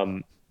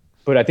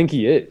 But I think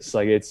he is.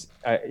 Like, it's,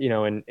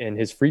 and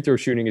his free throw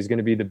shooting is going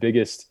to be the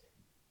biggest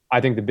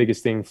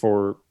thing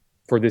for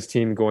this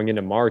team going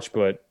into March.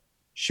 But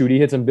shoot, he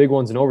hit some big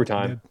ones in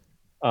overtime.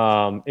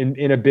 Yeah.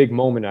 In a big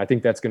moment. I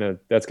think that's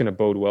gonna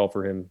bode well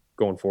for him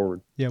going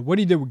forward. Yeah, what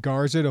he did with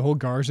Garza, to hold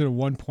Garza to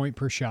 1 point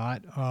per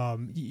shot.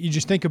 You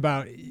just think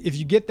about, if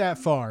you get that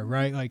far,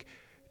 right? Like,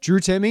 Drew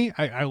Timme,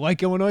 I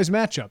like Illinois'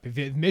 matchup.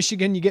 If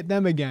Michigan, you get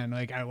them again.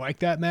 Like, I like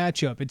that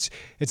matchup.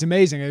 It's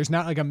amazing. There's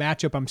not like a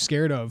matchup I'm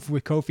scared of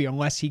with Kofi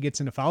unless he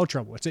gets into foul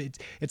trouble.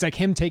 It's like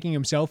him taking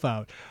himself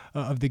out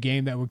of the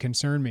game that would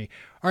concern me.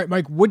 All right,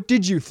 Mike, what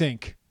did you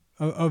think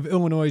of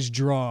Illinois'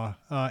 draw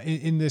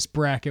in this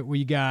bracket?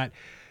 We got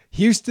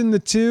Houston the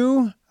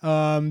 2.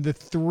 The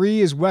 3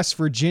 is West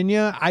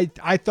Virginia.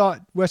 I thought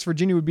West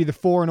Virginia would be the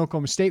 4 and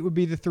Oklahoma State would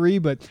be the 3,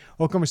 but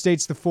Oklahoma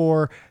State's the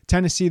 4,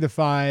 Tennessee the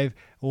 5,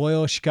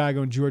 Loyola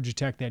Chicago and Georgia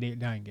Tech that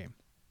 8-9 game.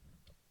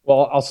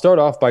 Well, I'll start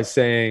off by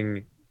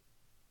saying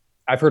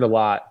I've heard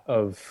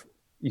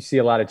you see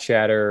a lot of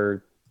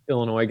chatter.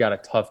 Illinois got a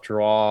tough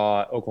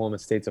draw. Oklahoma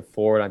State's a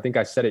 4. And I think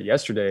I said it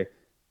yesterday.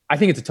 I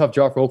think it's a tough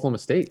draw for Oklahoma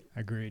State.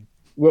 Agreed.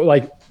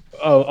 Like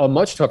a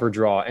much tougher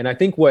draw. And I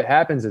think what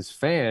happens as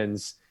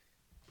fans,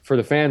 for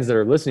the fans that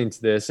are listening to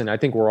this, and I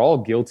think we're all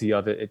guilty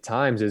of it at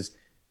times, is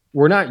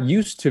we're not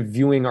used to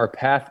viewing our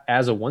path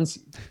as a 1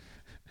 seed.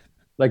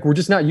 Like, we're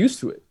just not used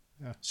to it.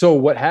 Yeah. So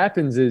what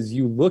happens is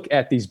you look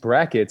at these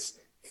brackets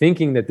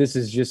thinking that this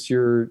is just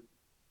your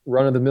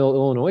run-of-the-mill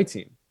Illinois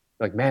team.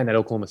 Like, man, that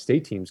Oklahoma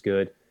State team's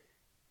good.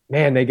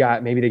 Man,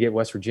 maybe they get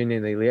West Virginia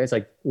and it's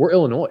like, we're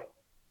Illinois.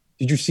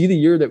 Have you seen the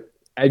year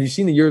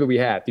that we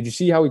had? Did you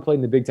see how we played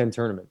in the Big Ten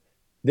tournament?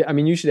 I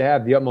mean, you should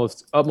have the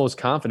utmost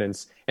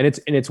confidence, and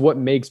it's what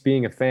makes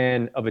being a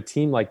fan of a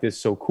team like this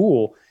so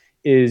cool.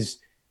 Is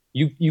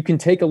you can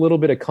take a little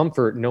bit of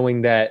comfort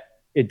knowing that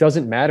it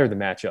doesn't matter the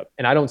matchup.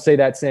 And I don't say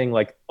that saying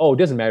like, oh, it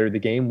doesn't matter the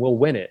game, we'll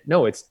win it.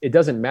 No, it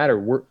doesn't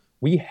matter.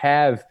 We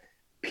have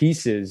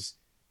pieces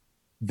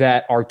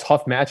that are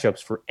tough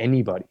matchups for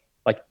anybody,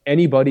 like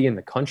anybody in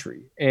the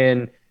country.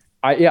 And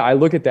I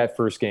look at that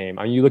first game.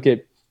 I mean, you look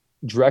at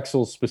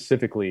Drexel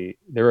specifically,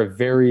 they're a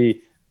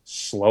very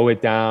slow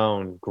it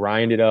down,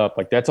 grind it up.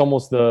 Like, that's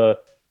almost the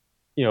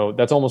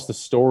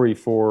story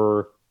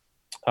for,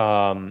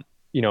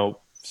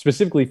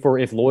 specifically for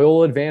if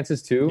Loyola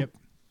advances too. Yep.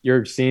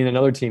 You're seeing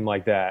another team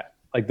like that.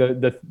 Like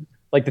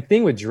the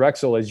thing with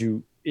Drexel is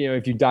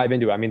if you dive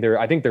into it, I mean,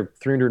 I think they're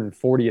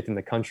 340th in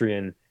the country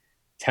in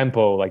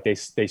tempo. Like, they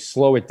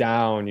slow it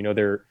down.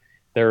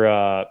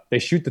 They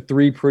shoot the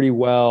 3 pretty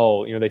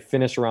well. They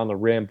finish around the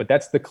rim. But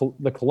that's the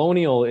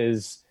Colonial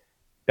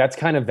that's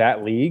kind of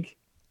that league.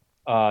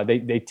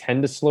 They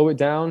tend to slow it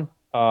down.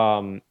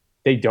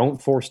 They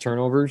don't force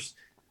turnovers.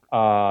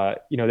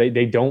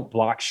 They don't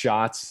block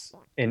shots.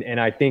 And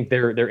I think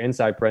they're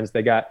inside presence.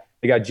 They got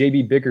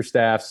JB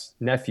Bickerstaff's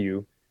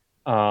nephew,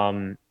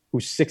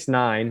 who's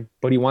 6'9",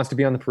 but he wants to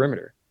be on the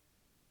perimeter.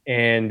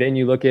 And then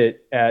you look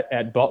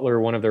at Butler,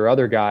 one of their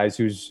other guys,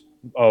 who's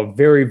a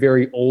very,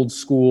 very old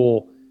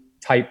school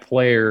type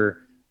player.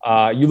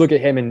 You look at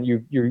him and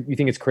you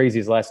think it's crazy.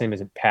 His last name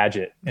isn't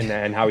Paget, and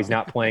then how he's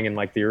not playing in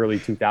like the early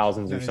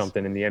 2000s or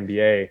something in the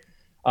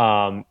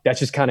NBA. That's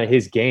just kind of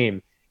his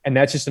game. And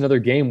that's just another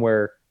game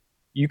where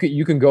you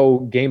can go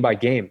game by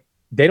game.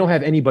 They don't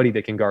have anybody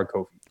that can guard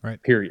Kofi,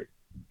 right? Period.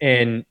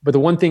 But the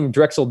one thing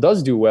Drexel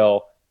does do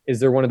well is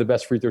they're one of the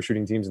best free throw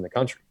shooting teams in the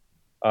country.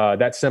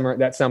 That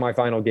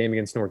semifinal game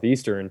against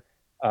Northeastern,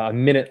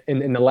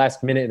 in the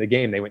last minute of the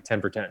game, they went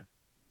 10 for 10,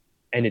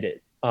 ended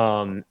it.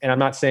 And I'm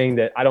not saying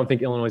that I don't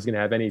think Illinois is going to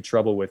have any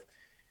trouble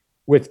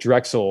with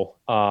Drexel.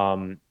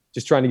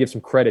 Just trying to give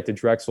some credit to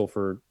Drexel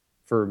for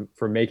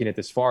making it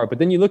this far. But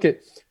then you look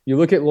at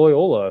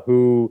Loyola,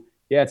 who,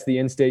 yeah, it's the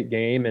in-state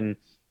game, and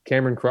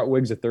Cameron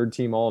Krutwig's a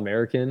third-team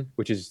All-American,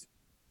 which is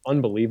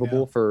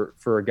unbelievable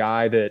for a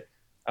guy that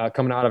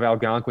coming out of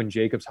Algonquin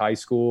Jacobs High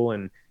School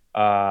and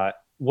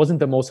wasn't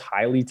the most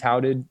highly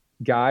touted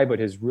guy, but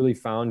has really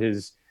found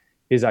his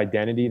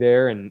identity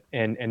there, and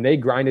they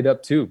grind it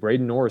up too.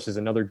 Braden Norris is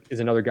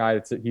another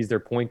guy he's their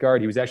point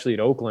guard. He was actually at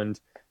Oakland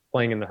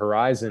playing in the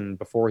Horizon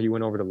before he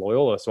went over to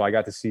Loyola, so I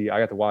got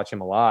to watch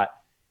him a lot.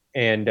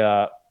 And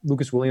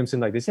Lucas Williamson,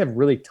 like, they just have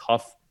really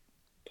tough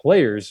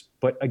players,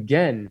 but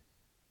again,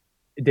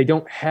 they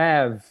don't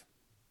have,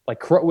 like,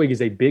 Krutwig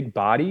is a big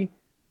body,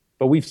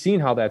 but we've seen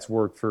how that's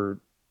worked for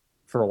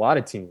a lot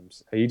of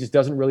teams. He just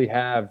doesn't really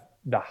have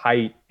the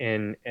height,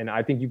 and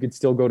I think you could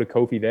still go to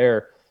Kofi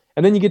there.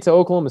 And then you get to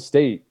Oklahoma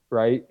State,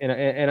 right?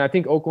 And I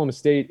think Oklahoma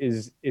State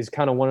is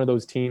kind of one of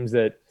those teams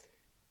that,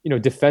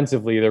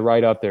 defensively they're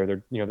right up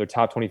there. They're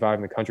top 25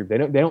 in the country. They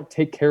don't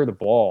take care of the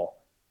ball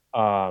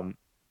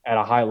at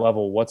a high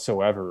level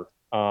whatsoever.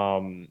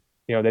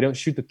 They don't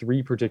shoot the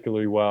three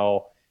particularly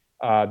well.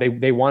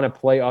 They want to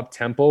play up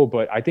tempo,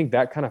 but I think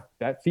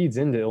that feeds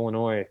into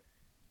Illinois.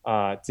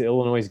 To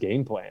Illinois'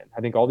 game plan. I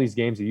think all these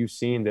games that you've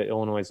seen that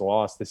Illinois has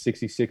lost, the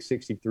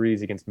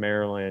 66-63s against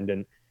Maryland,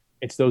 and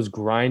it's those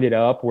grinded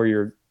up where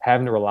you're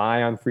having to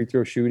rely on free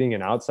throw shooting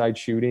and outside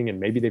shooting, and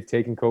maybe they've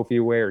taken Kofi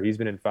away or he's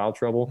been in foul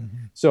trouble.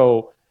 Mm-hmm.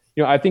 So,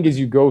 I think as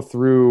you go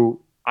through,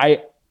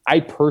 I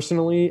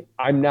personally,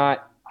 I'm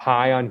not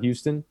high on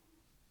Houston.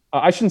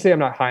 I shouldn't say I'm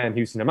not high on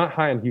Houston. I'm not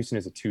high on Houston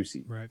as a 2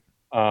 seed. Right.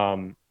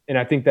 And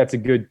I think that's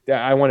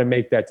I want to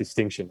make that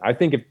distinction. I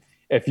think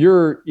if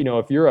you're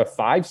a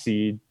 5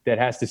 seed that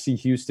has to see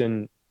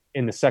Houston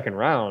in the second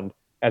round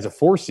as a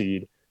 4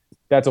 seed,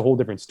 that's a whole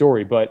different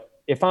story. But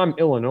if I'm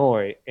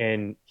Illinois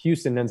and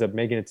Houston ends up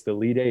making it to the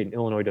Elite Eight and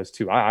Illinois does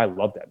too, I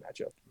love that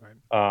matchup.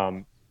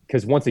 Right.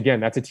 Because once again,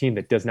 that's a team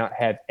that does not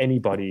have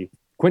anybody.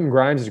 Quentin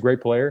Grimes is a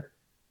great player.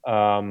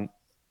 I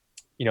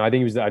think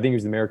he was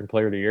the American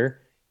Player of the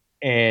Year,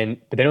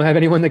 but they don't have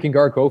anyone that can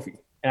guard Kofi.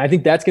 And I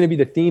think that's going to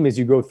be the theme as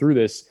you go through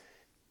this.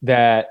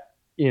 That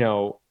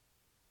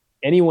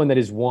anyone that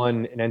has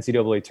won an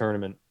NCAA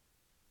tournament,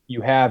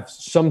 you have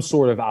some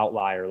sort of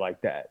outlier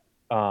like that.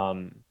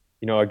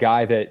 A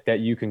guy that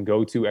you can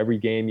go to every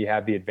game, you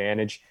have the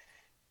advantage.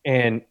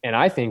 And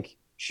I think,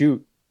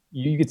 you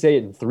could say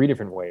it in 3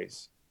 different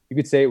ways. You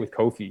could say it with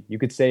Kofi. You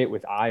could say it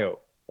with Ayo,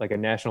 like a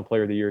National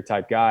Player of the Year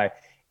type guy.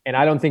 And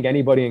I don't think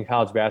anybody in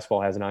college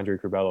basketball has an Andre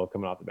Curbelo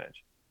coming off the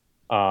bench.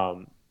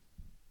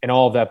 And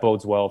all of that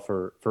bodes well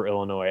for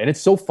Illinois. And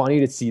it's so funny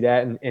to see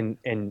that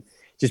and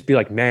just be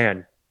like,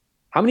 man,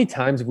 how many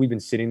times have we been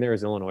sitting there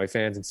as Illinois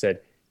fans and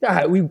said,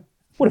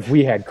 what if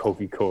we had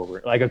Kofi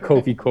Coburn, like a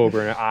Kofi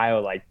Coburn and Iowa,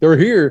 like they're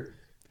here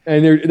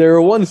and they're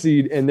a 1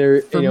 seed and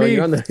they're,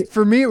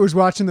 for me, it was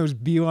watching those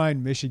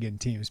Beeline Michigan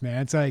teams,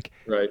 man. It's like,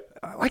 right.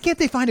 Why can't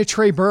they find a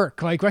Trey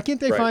Burke? Like, why can't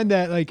they find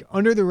that, like,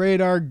 under the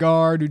radar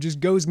guard who just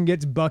goes and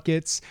gets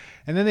buckets?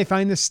 And then they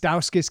find this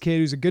Stauskas kid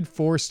who's a good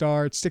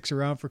 4-star. It sticks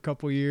around for a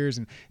couple of years.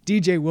 And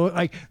DJ Will,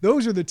 like,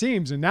 those are the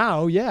teams. And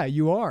now, yeah,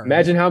 you are.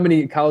 Imagine how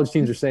many college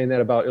teams are saying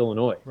that about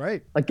Illinois.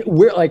 Right. Like,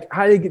 where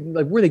are they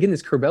getting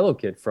this Curbelo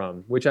kid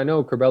from? Which I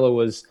know Curbelo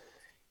was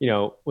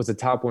a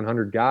top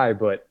 100 guy,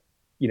 but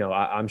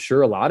I'm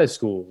sure a lot of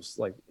schools,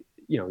 like,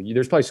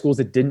 there's probably schools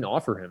that didn't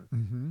offer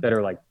him that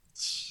are like,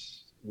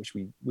 wish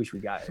we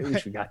got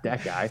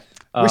that guy.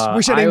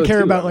 Wish I didn't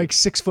care about like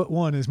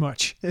 6'1" as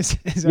much as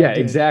yeah,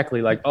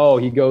 exactly. Like,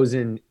 he goes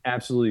in,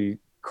 absolutely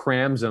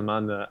crams them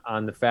on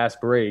the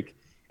fast break.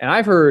 And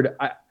I've heard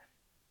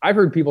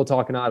people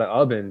talking out of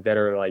oven that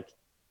are like,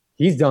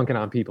 he's dunking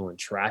on people in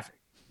traffic.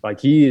 Like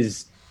he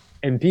is,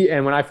 and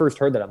when I first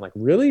heard that, I'm like,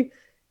 really?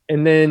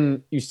 And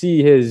then you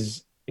see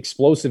his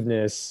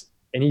explosiveness,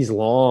 and he's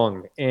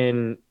long,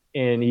 and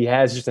he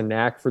has just a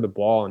knack for the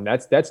ball. And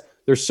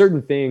there's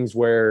certain things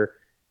where,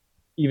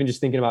 even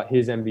just thinking about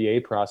his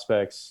NBA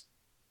prospects,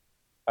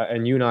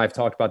 and you and I have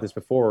talked about this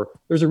before,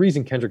 there's a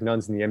reason Kendrick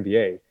Nunn's in the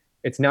NBA.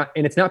 It's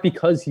not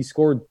because he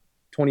scored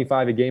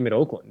 25 a game at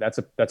Oakland. That's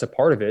a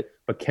part of it.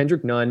 But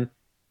Kendrick Nunn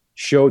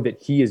showed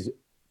that he is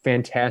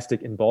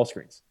fantastic in ball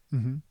screens.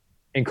 Mm-hmm.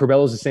 And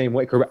Curbelo's the same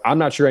way. I'm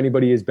not sure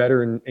anybody is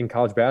better in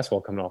college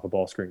basketball coming off of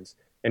ball screens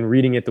and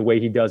reading it the way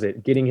he does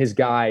it, getting his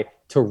guy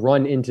to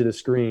run into the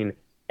screen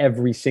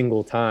every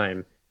single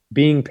time.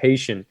 being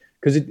patient.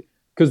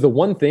 Because the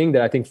one thing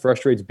that I think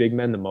frustrates big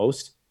men the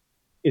most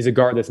is a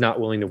guard that's not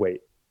willing to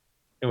wait.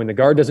 And when the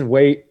guard doesn't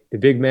wait, the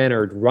big men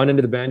are running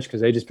to the bench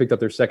because they just picked up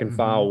their second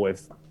foul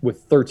with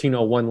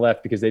 13:01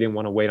 left because they didn't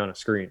want to wait on a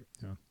screen.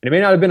 Yeah. And it may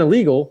not have been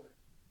illegal,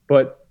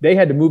 but they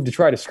had to move to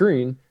try to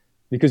screen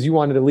because you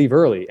wanted to leave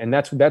early. And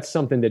that's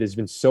something that has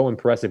been so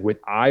impressive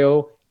with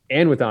Ayo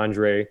and with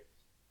Andre.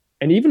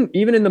 And even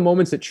in the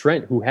moments that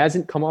Trent, who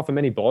hasn't come off of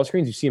many ball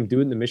screens, you see him do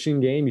it in the Michigan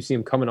game. You see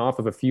him coming off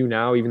of a few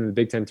now, even in the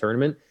Big Ten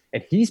tournament.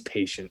 And he's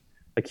patient.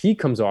 Like, he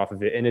comes off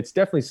of it. And it's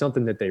definitely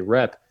something that they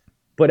rep.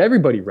 But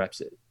everybody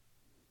reps it.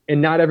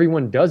 And not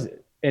everyone does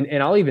it.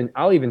 And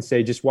I'll even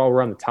say, just while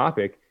we're on the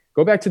topic,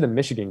 go back to the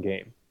Michigan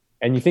game.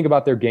 And you think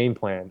about their game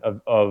plan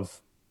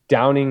of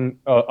downing,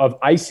 of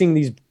icing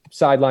these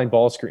sideline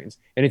ball screens.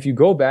 And if you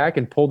go back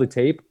and pull the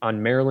tape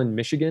on Maryland,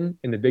 Michigan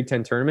in the Big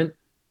Ten tournament,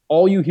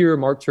 all you hear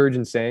Mark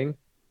Turgeon saying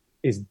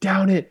is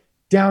down it,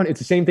 down. It's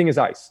the same thing as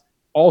ice.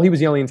 All he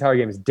was yelling the entire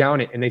game is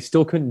down it, and they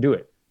still couldn't do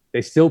it.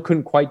 They still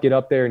couldn't quite get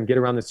up there and get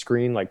around the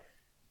screen. Like,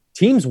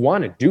 teams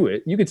want to do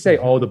it. You could say,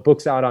 oh, the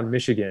book's out on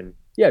Michigan.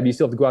 Yeah, but you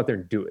still have to go out there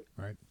and do it.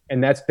 Right.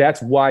 And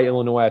that's why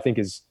Illinois, I think,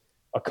 is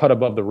a cut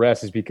above the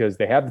rest, is because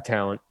they have the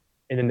talent,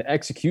 and then the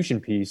execution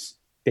piece,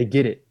 they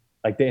get it.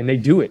 And they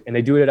do it, and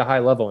they do it at a high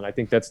level. And I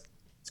think it's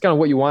kind of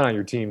what you want on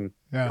your team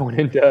going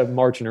into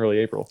March and early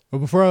April. Well,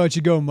 before I let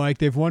you go, Mike,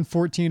 they've won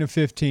 14 of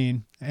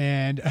 15,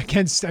 and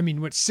against,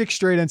 6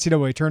 straight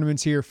NCAA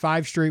tournaments here,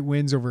 5 straight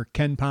wins over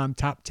Ken Pom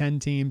top 10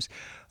 teams.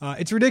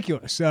 It's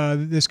ridiculous,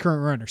 this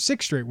current runner.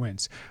 6 straight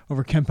wins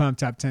over Ken Pom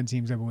top 10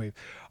 teams, I believe.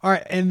 All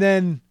right, and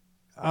then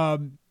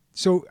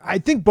so I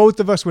think both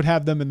of us would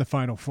have them in the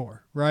Final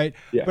Four, right?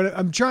 Yeah. But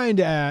I'm trying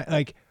to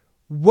add,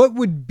 what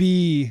would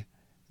be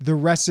the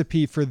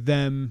recipe for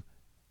them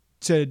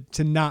to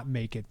not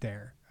make it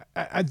there?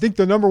 I think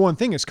the number one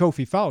thing is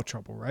Kofi foul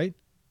trouble, right?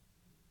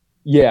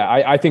 Yeah,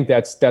 I think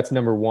that's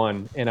number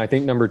one. And I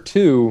think number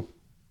two,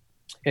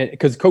 and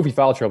because Kofi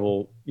foul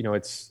trouble,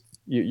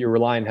 you're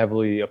relying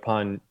heavily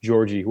upon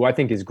Georgie, who I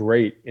think is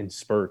great in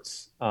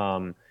spurts.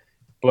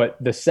 But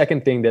the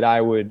second thing that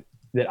I would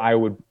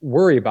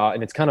worry about,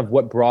 and it's kind of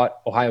what brought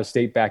Ohio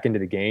State back into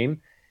the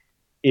game,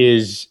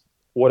 is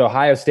what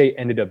Ohio State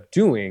ended up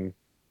doing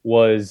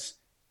was,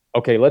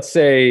 okay, let's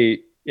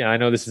say, I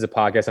know this is a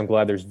podcast. I'm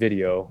glad there's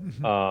video.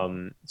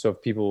 So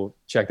if people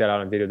check that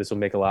out on video, this will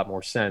make a lot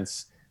more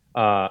sense.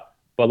 But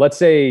let's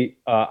say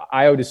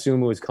Ayo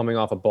Dosunmu is coming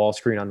off a ball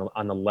screen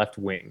on the left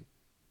wing,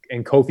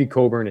 and Kofi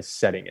Cockburn is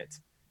setting it.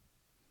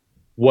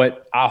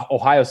 What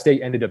Ohio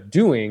State ended up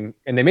doing,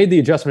 and they made the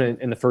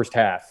adjustment in the first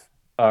half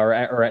or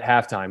at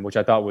halftime, which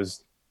I thought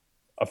was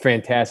a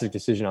fantastic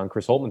decision on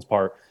Chris Holtman's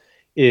part,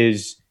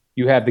 is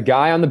you have the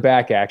guy on the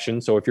back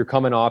action. So if you're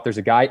coming off, there's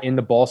a guy in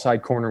the ball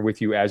side corner with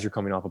you as you're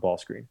coming off a ball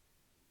screen.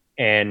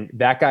 And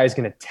that guy is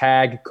going to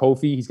tag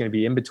Kofi. He's going to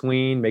be in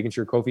between, making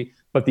sure Kofi.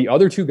 But the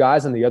other two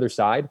guys on the other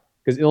side,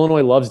 because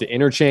Illinois loves to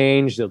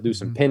interchange, they'll do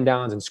some pin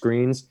downs and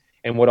screens.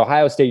 And what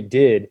Ohio State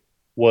did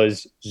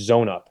was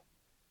zone up.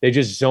 They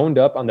just zoned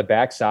up on the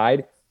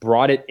backside,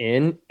 brought it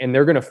in, and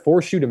they're going to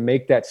force you to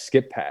make that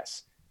skip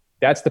pass.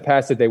 That's the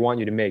pass that they want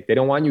you to make. They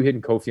don't want you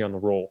hitting Kofi on the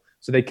roll.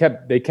 So they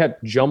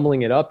kept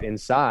jumbling it up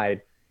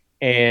inside.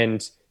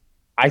 And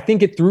I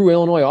think it threw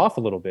Illinois off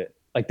a little bit.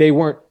 They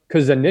weren't,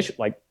 because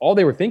initially, all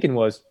they were thinking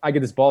was, I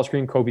get this ball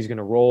screen, Kofi's going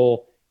to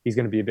roll, he's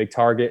going to be a big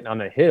target, and I'm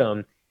going to hit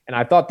him. And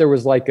I thought there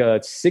was a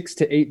 6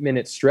 to 8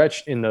 minute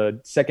stretch in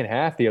the second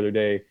half the other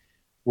day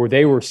where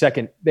they were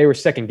second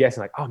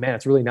guessing, oh man,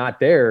 it's really not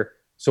there.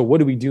 So what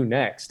do we do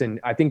next? And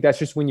I think that's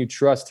just when you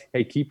trust,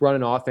 hey, keep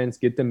running offense,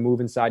 get them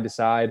moving side to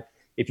side.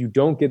 If you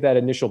don't get that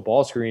initial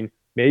ball screen,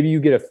 maybe you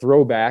get a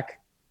throwback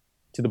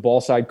to the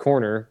ball side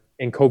corner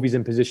and Kofi's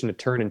in position to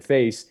turn and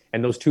face,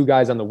 and those two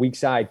guys on the weak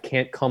side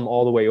can't come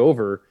all the way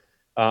over,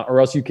 or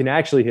else you can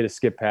actually hit a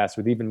skip pass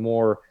with even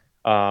more,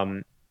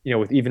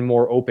 with even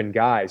more open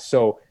guys.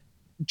 So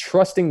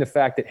trusting the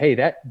fact that, hey,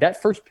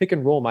 that first pick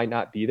and roll might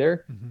not be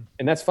there,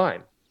 and that's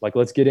fine.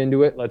 Let's get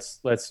into it. Let's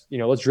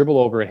dribble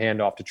over a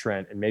handoff to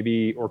Trent and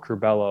or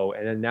Curbelo,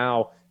 and then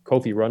now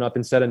Kofi run up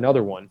and set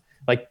another one.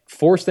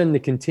 Force them to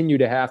continue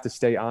to have to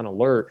stay on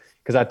alert,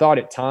 because I thought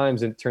at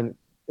times in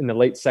the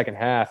late second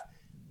half,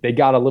 they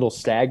got a little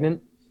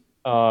stagnant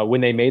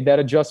when they made that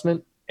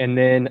adjustment. And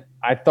then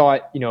I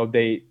thought,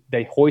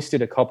 they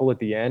hoisted a couple at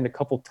the end, a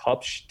couple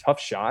tough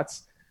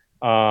shots.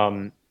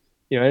 Ended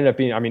up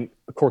being,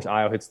 of course,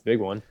 Ayo hits the big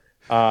one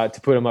to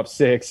put him up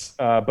 6,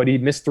 but he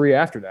missed 3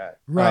 after that.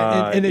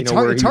 Right. And it's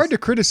hard to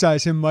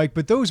criticize him, Mike,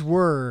 but those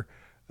were,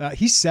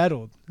 he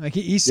settled.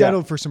 He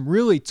settled for some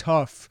really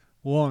tough,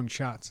 long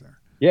shots there.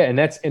 Yeah, and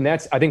that's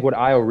I think what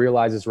Ayo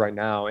realizes right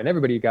now, and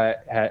everybody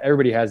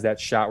has that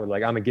shot where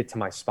I'm gonna get to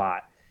my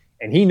spot,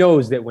 and he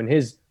knows that when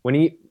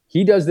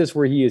he does this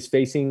where he is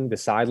facing the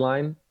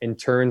sideline and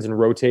turns and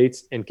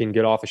rotates and can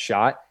get off a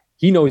shot,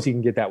 he knows he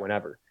can get that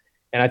whenever,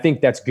 and I think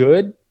that's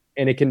good,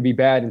 and it can be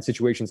bad in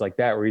situations like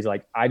that where he's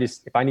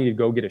if I need to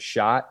go get a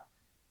shot,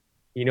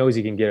 he knows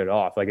he can get it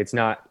off. It's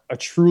not a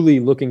truly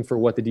looking for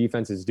what the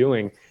defense is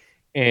doing,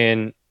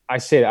 and I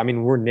say that, I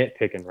mean, we're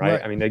nitpicking,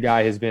 right? I mean, the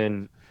guy has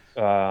been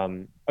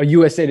a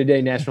USA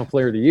Today National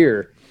Player of the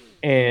Year.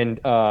 And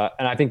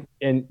I think,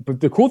 but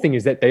the cool thing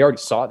is that they already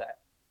saw that.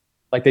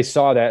 Like they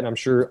saw that, and I'm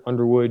sure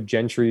Underwood,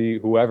 Gentry,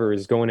 whoever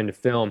is going into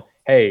film,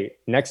 hey,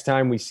 next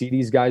time we see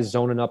these guys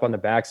zoning up on the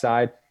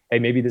backside, hey,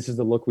 maybe this is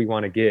the look we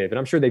want to give. And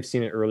I'm sure they've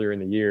seen it earlier in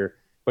the year,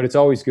 but it's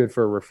always good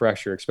for a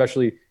refresher,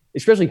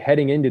 especially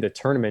heading into the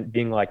tournament,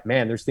 being like,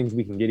 man, there's things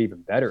we can get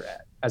even better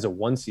at as a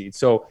 1 seed.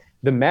 So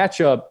the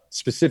matchup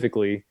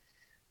specifically,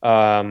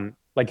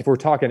 like if we're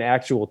talking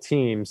actual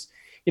teams,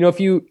 you know, if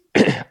you,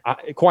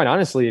 quite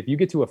honestly, if you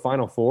get to a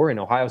Final Four and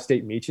Ohio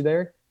State meets you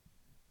there,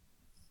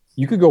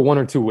 you could go one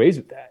or two ways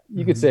with that.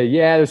 You could say,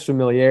 yeah, there's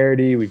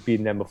familiarity. We've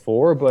beaten them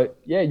before, but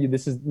yeah,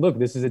 this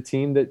is a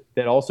team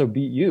that also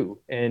beat you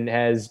and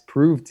has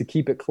proved to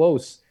keep it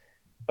close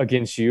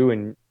against you.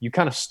 And you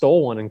kind of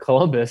stole one in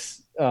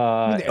Columbus. They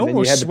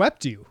almost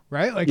swept you,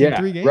 right? Like in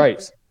 3 games.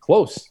 Right.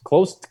 Close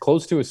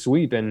to a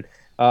sweep. And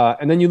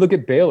then you look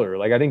at Baylor.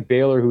 Like I think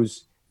Baylor,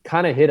 who's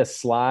kind of hit a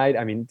slide.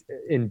 I mean,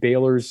 in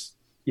Baylor's,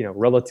 you know,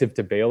 relative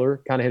to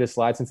Baylor, kind of hit a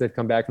slide since they've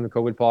come back from the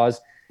COVID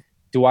pause.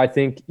 Do I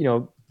think, you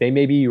know, they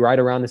may be right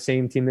around the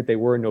same team that they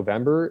were in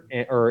November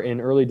or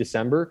in early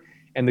December.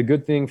 And the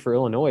good thing for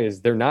Illinois is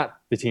they're not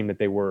the team that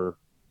they were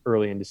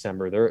early in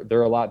December.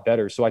 They're a lot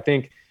better. So I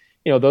think,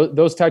 you know,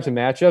 those types of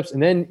matchups.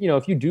 And then, you know,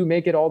 if you do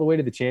make it all the way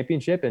to the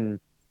championship and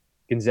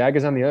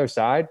Gonzaga's on the other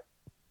side,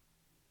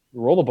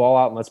 roll the ball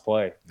out and let's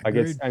play. Like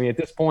at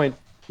this point,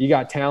 you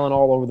got talent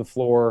all over the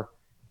floor.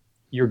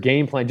 Your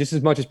game plan, just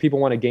as much as people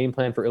want a game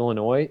plan for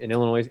Illinois, and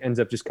Illinois ends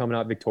up just coming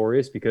out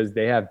victorious because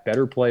they have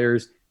better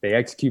players, they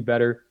execute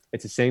better.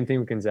 It's the same thing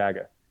with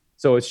Gonzaga.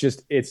 So it's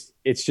just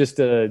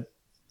a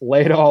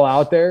lay it all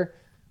out there.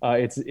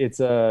 It's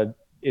a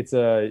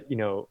you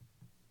know,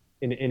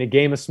 in a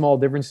game of small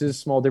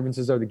differences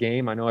are the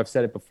game. I know I've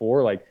said it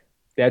before. Like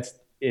it's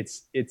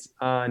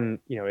on,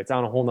 you know, it's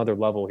on a whole nother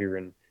level here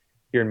in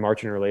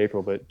March and early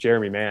April. But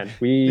Jeremy, man,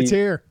 it's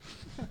here.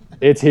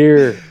 It's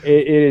here.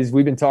 It is.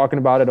 We've been talking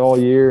about it all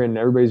year, and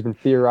everybody's been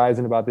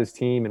theorizing about this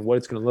team and what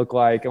it's going to look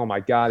like. Oh my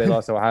God, they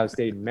lost to Ohio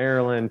State and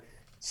Maryland.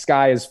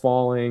 Sky is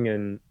falling,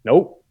 and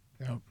nope.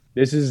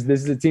 This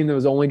is a team that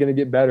was only going to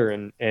get better,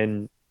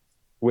 and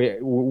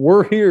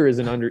we're here is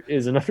an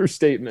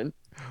understatement.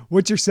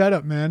 What's your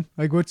setup, man?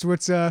 Like what's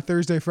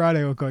Thursday,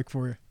 Friday look like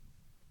for you?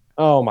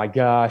 Oh my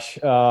gosh,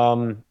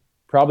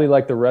 probably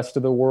like the rest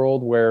of the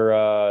world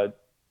where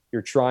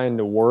you're trying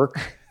to work.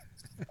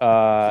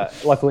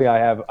 Luckily, I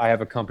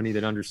have a company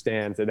that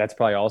understands that that's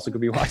probably also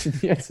going to be watching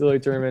the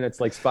NCAA tournament. It's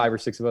like 5 or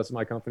 6 of us in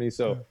my company,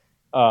 so.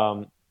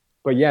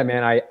 But yeah,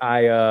 man,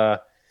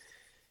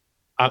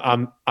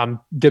 I'm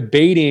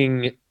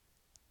debating.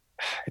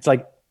 It's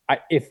like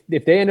if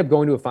they end up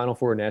going to a Final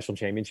Four or national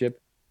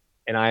championship,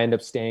 and I end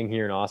up staying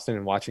here in Austin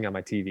and watching on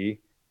my TV,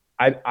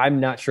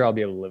 I'm not sure I'll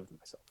be able to live with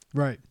myself.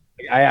 Right.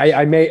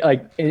 I may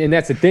like, and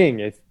that's the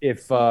thing.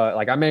 If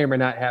like I may or may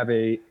not have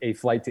a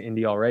flight to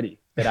Indy already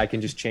that I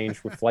can just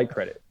change with flight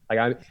credit.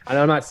 Like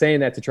I'm not saying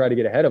that to try to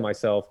get ahead of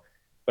myself,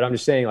 but I'm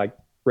just saying like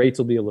rates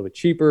will be a little bit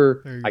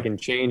cheaper. I can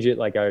change it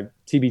like a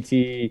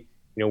TBT.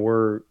 You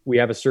know, we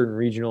have a certain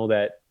regional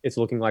that it's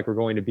looking like we're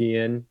going to be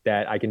in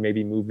that I can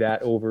maybe move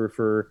that over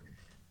for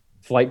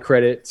flight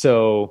credit.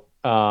 So,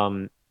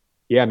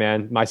 yeah,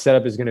 man, my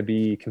setup is going to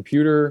be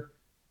computer,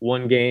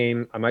 one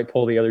game. I might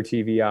pull the other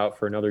TV out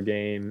for another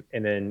game,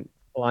 and then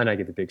I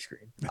get the big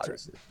screen.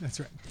 That's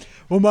right.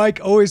 Well, Mike,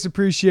 always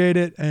appreciate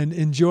it, and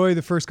enjoy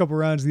the first couple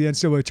rounds of the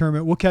NCAA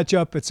tournament. We'll catch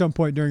up at some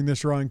point during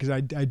this run because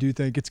I do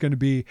think it's going to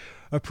be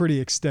a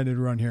pretty extended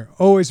run here.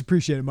 Always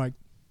appreciate it, Mike.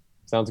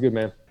 Sounds good,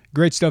 man.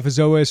 Great stuff as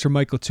always from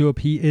Michael Tulip.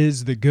 He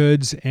is the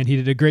goods, and he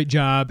did a great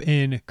job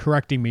in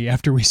correcting me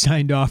after we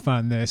signed off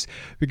on this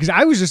because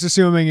I was just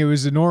assuming it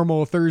was a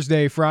normal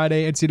Thursday,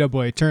 Friday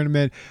NCAA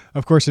tournament.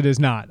 Of course, it is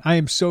not. I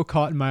am so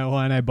caught in my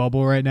Illini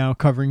bubble right now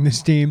covering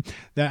this team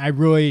that I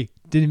really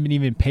didn't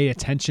even pay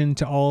attention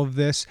to all of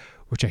this,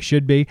 which I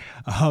should be.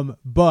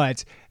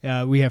 But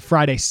we have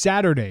Friday,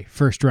 Saturday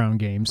first round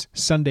games,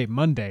 Sunday,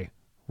 Monday,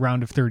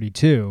 round of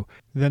 32.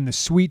 Then the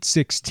Sweet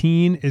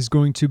 16 is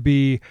going to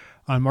be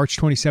on March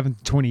 27th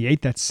and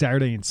 28th. That's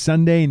Saturday and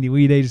Sunday, and the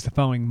Elite Eight is the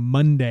following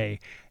Monday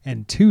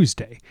and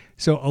Tuesday.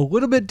 So a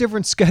little bit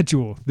different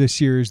schedule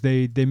this year as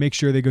they make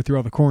sure they go through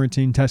all the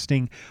quarantine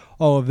testing,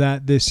 all of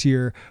that this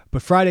year.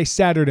 But Friday,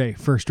 Saturday,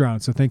 first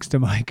round. So thanks to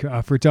Mike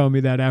for telling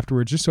me that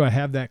afterwards, just so I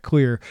have that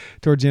clear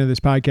towards the end of this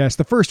podcast.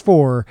 The first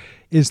 4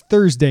 is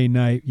Thursday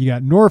night. You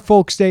got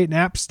Norfolk State and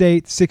App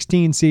State,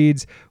 16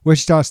 seeds,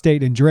 Wichita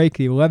State and Drake,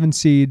 the 11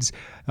 seeds,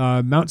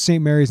 Mount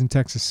St. Mary's and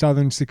Texas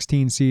Southern,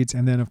 16 seeds.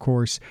 And then, of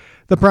course,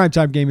 the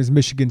primetime game is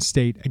Michigan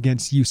State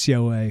against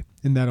UCLA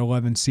in that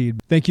 11 seed.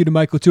 Thank you to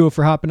Michael Tua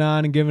for hopping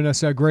on and giving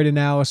us a great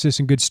analysis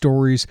and good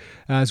stories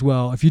as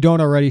well. If you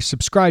don't already,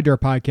 subscribe to our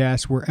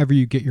podcast wherever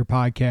you get your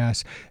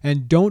podcasts.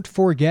 And don't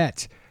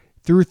forget,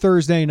 through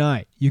Thursday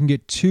night, you can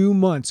get 2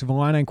 months of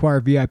Illini Inquirer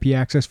VIP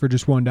access for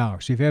just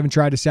 $1. So if you haven't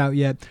tried us out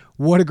yet,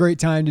 what a great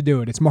time to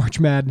do it. It's March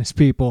Madness,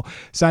 people.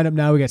 Sign up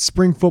now. We got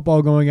spring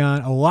football going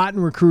on, a lot in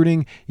recruiting.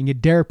 You can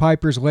get Derek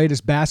Piper's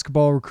latest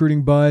basketball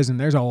recruiting buzz, and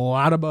there's a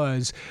lot of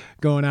buzz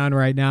going on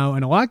right now,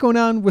 and a lot going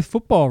on with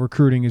football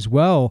recruiting as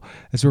well,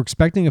 as we're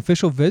expecting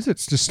official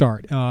visits to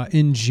start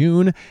in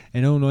June,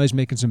 and Illinois is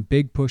making some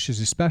big pushes,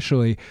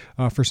 especially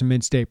for some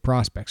in-state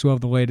prospects. We'll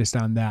have the latest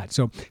on that.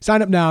 So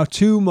sign up now,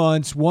 2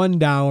 months,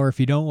 $1. If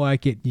you don't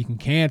like it, you can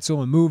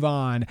cancel and move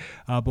on,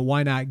 but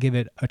why not give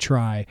it a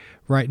try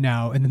right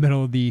now in the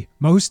middle of the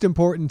most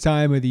important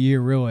time of the year,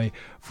 really,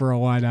 for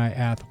Illini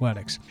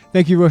athletics.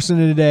 Thank you for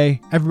listening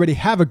today. Everybody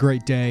have a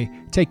great day.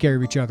 Take care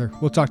of each other.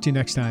 We'll talk to you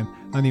next time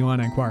on the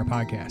Illini Inquirer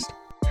podcast.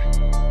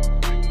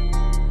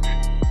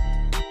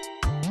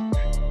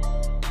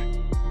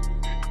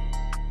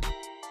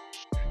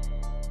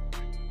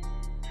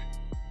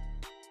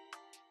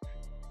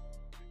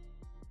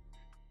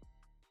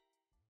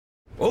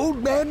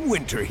 Old Man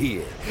Winter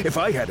here. If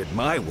I had it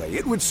my way,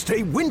 it would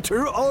stay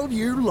winter all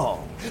year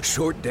long.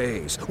 Short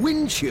days,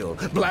 wind chill,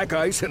 black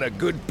ice, and a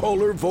good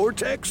polar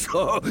vortex.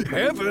 Oh,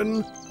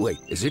 heaven! Wait,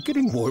 is it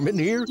getting warm in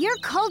here? Your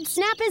cold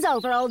snap is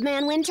over, Old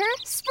Man Winter.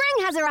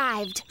 Spring has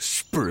arrived.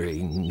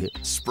 Spring.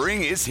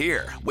 Spring is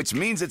here, which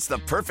means it's the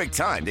perfect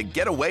time to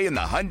get away in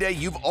the Hyundai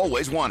you've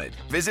always wanted.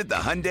 Visit the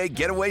Hyundai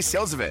Getaway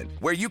Sales Event,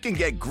 where you can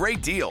get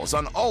great deals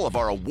on all of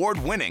our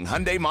award-winning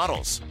Hyundai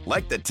models,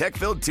 like the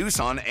tech-filled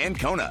Tucson and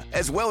Kona,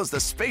 as well as the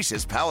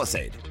spacious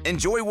Palisade.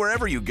 Enjoy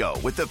wherever you go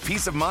with the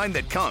peace of mind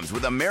that comes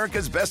with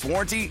America's best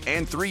warranty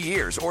and 3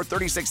 years or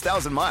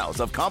 36,000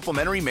 miles of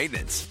complimentary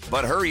maintenance.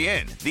 But hurry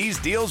in, these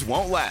deals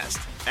won't last.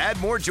 Add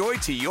more joy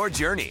to your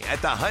journey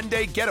at the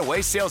Hyundai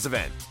Getaway Sales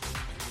Event.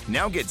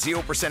 Now get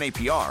 0%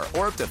 APR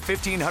or up to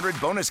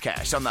 $1,500 bonus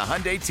cash on the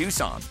Hyundai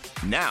Tucson.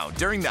 Now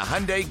during the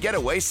Hyundai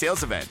Getaway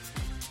Sales Event.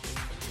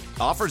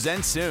 Offers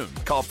end soon.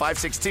 Call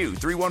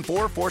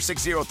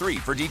 562-314-4603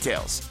 for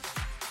details.